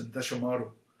Daisen Deshomaru,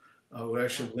 who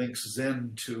actually Oh, links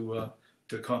Zen to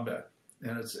combat,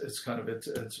 and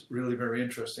it's really very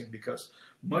interesting because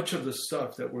much of the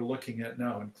stuff that we're looking at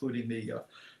now, including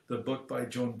the book by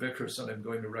Joan Vickers that I'm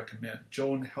going to recommend.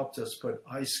 Joan helped us put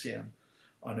eye scan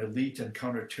on elite and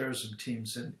counterterrorism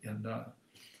teams in the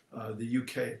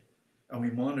UK, and we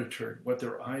monitored what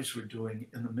their eyes were doing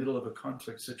in the middle of a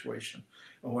conflict situation,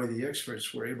 and why the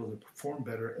experts were able to perform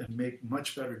better and make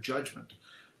much better judgment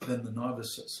than the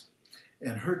novices.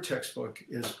 And her textbook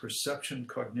is Perception,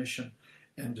 Cognition,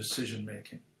 and Decision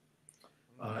Making.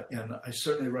 And I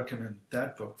certainly recommend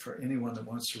that book for anyone that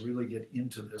wants to really get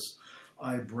into this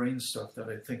eye-brain stuff that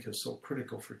I think is so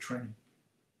critical for training.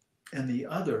 And the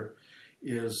other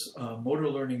is Motor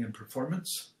Learning and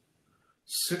Performance,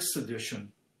 6th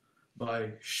edition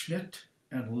by Schmidt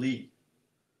and Lee.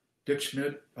 Dick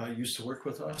Schmidt used to work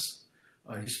with us.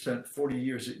 He spent 40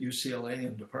 years at UCLA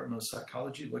in Department of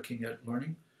Psychology looking at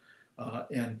learning.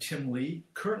 And Tim Lee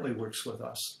currently works with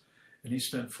us. And he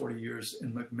spent 40 years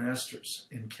in McMaster's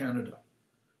in Canada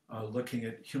looking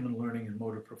at human learning and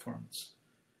motor performance.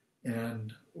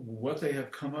 And what they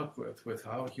have come up with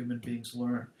how human beings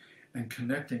learn and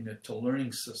connecting it to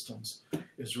learning systems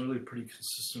is really pretty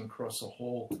consistent across the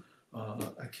whole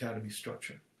academy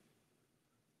structure.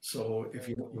 So if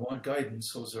you want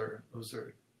guidance, those are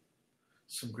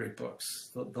some great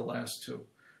books. The last two.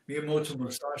 Miyamoto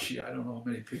Musashi, I don't know how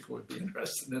many people would be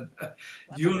interested in that.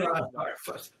 You and I are,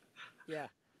 but yeah.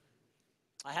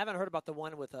 I haven't heard about the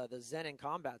one with the Zen in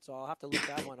combat, so I'll have to look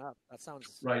that one up. That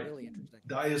sounds right. really interesting.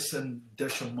 Daisen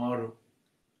Deshomaru.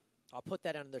 I'll put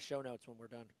that in the show notes when we're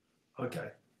done.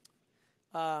 Okay.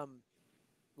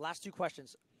 Last 2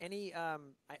 questions. Any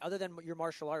other than your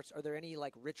martial arts, are there any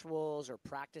like rituals or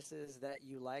practices that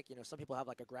you like? You know, some people have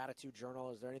like a gratitude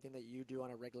journal. Is there anything that you do on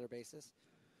a regular basis?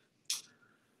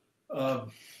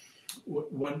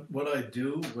 What I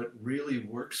do, what really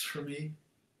works for me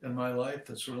in my life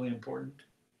that's really important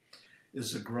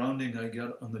is the grounding I get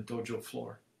on the dojo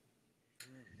floor.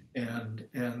 And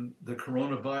the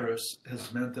coronavirus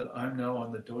has meant that I'm now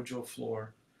on the dojo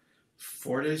floor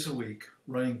 4 days a week,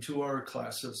 running 2-hour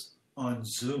classes on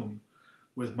Zoom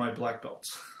with my black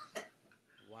belts.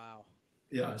 Wow.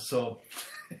 Yeah, so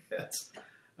it's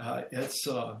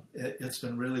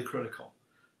been really critical.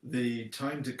 The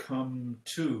time to come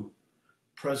to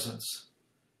presence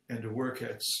and to work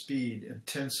at speed,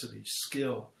 intensity,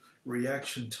 skill,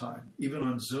 reaction time, even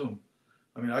on Zoom.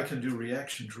 I mean, I can do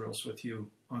reaction drills with you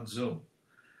on Zoom.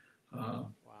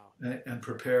 Wow. And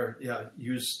prepare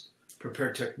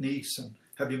techniques and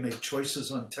have you make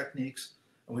choices on techniques.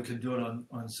 And we can do it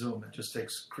on Zoom. It just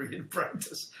takes creative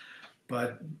practice.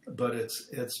 But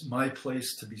it's my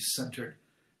place to be centered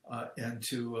and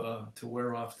to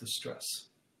wear off the stress.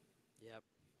 Yep.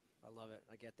 I love it.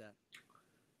 I get that.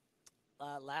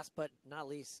 Last but not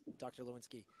least, Dr.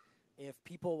 Lewinski, if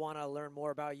people want to learn more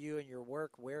about you and your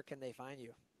work, where can they find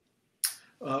you?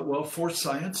 Well, Force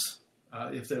Science.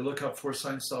 If they look up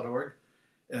forcescience.org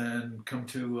and come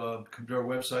to our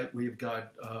website, we've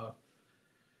got,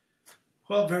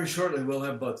 very shortly we'll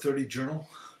have about 30 journal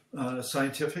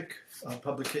scientific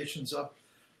publications up.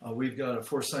 We've got a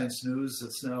Force Science News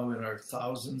that's now in our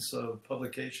thousands of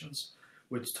publications,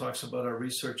 which talks about our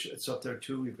research. It's up there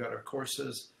too. We've got our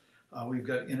courses. We've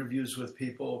got interviews with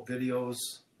people,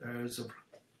 videos.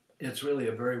 It's really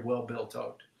a very well built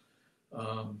out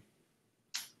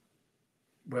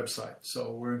website.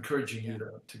 So we're encouraging you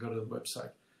to go to the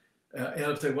website.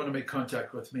 And if they want to make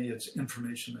contact with me, it's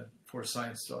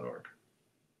information@forcescience.org.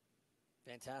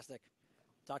 Fantastic.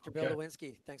 Dr. Bill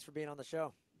Lewinski, thanks for being on the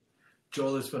show.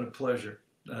 Joel, it's been a pleasure.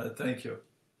 Thank you.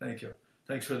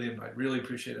 Thanks for the invite. Really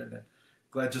appreciate it. And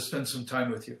glad to spend some time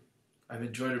with you. I've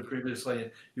enjoyed it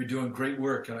previously. You're doing great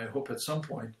work, and I hope at some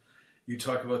point you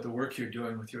talk about the work you're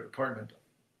doing with your department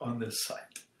on this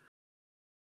site.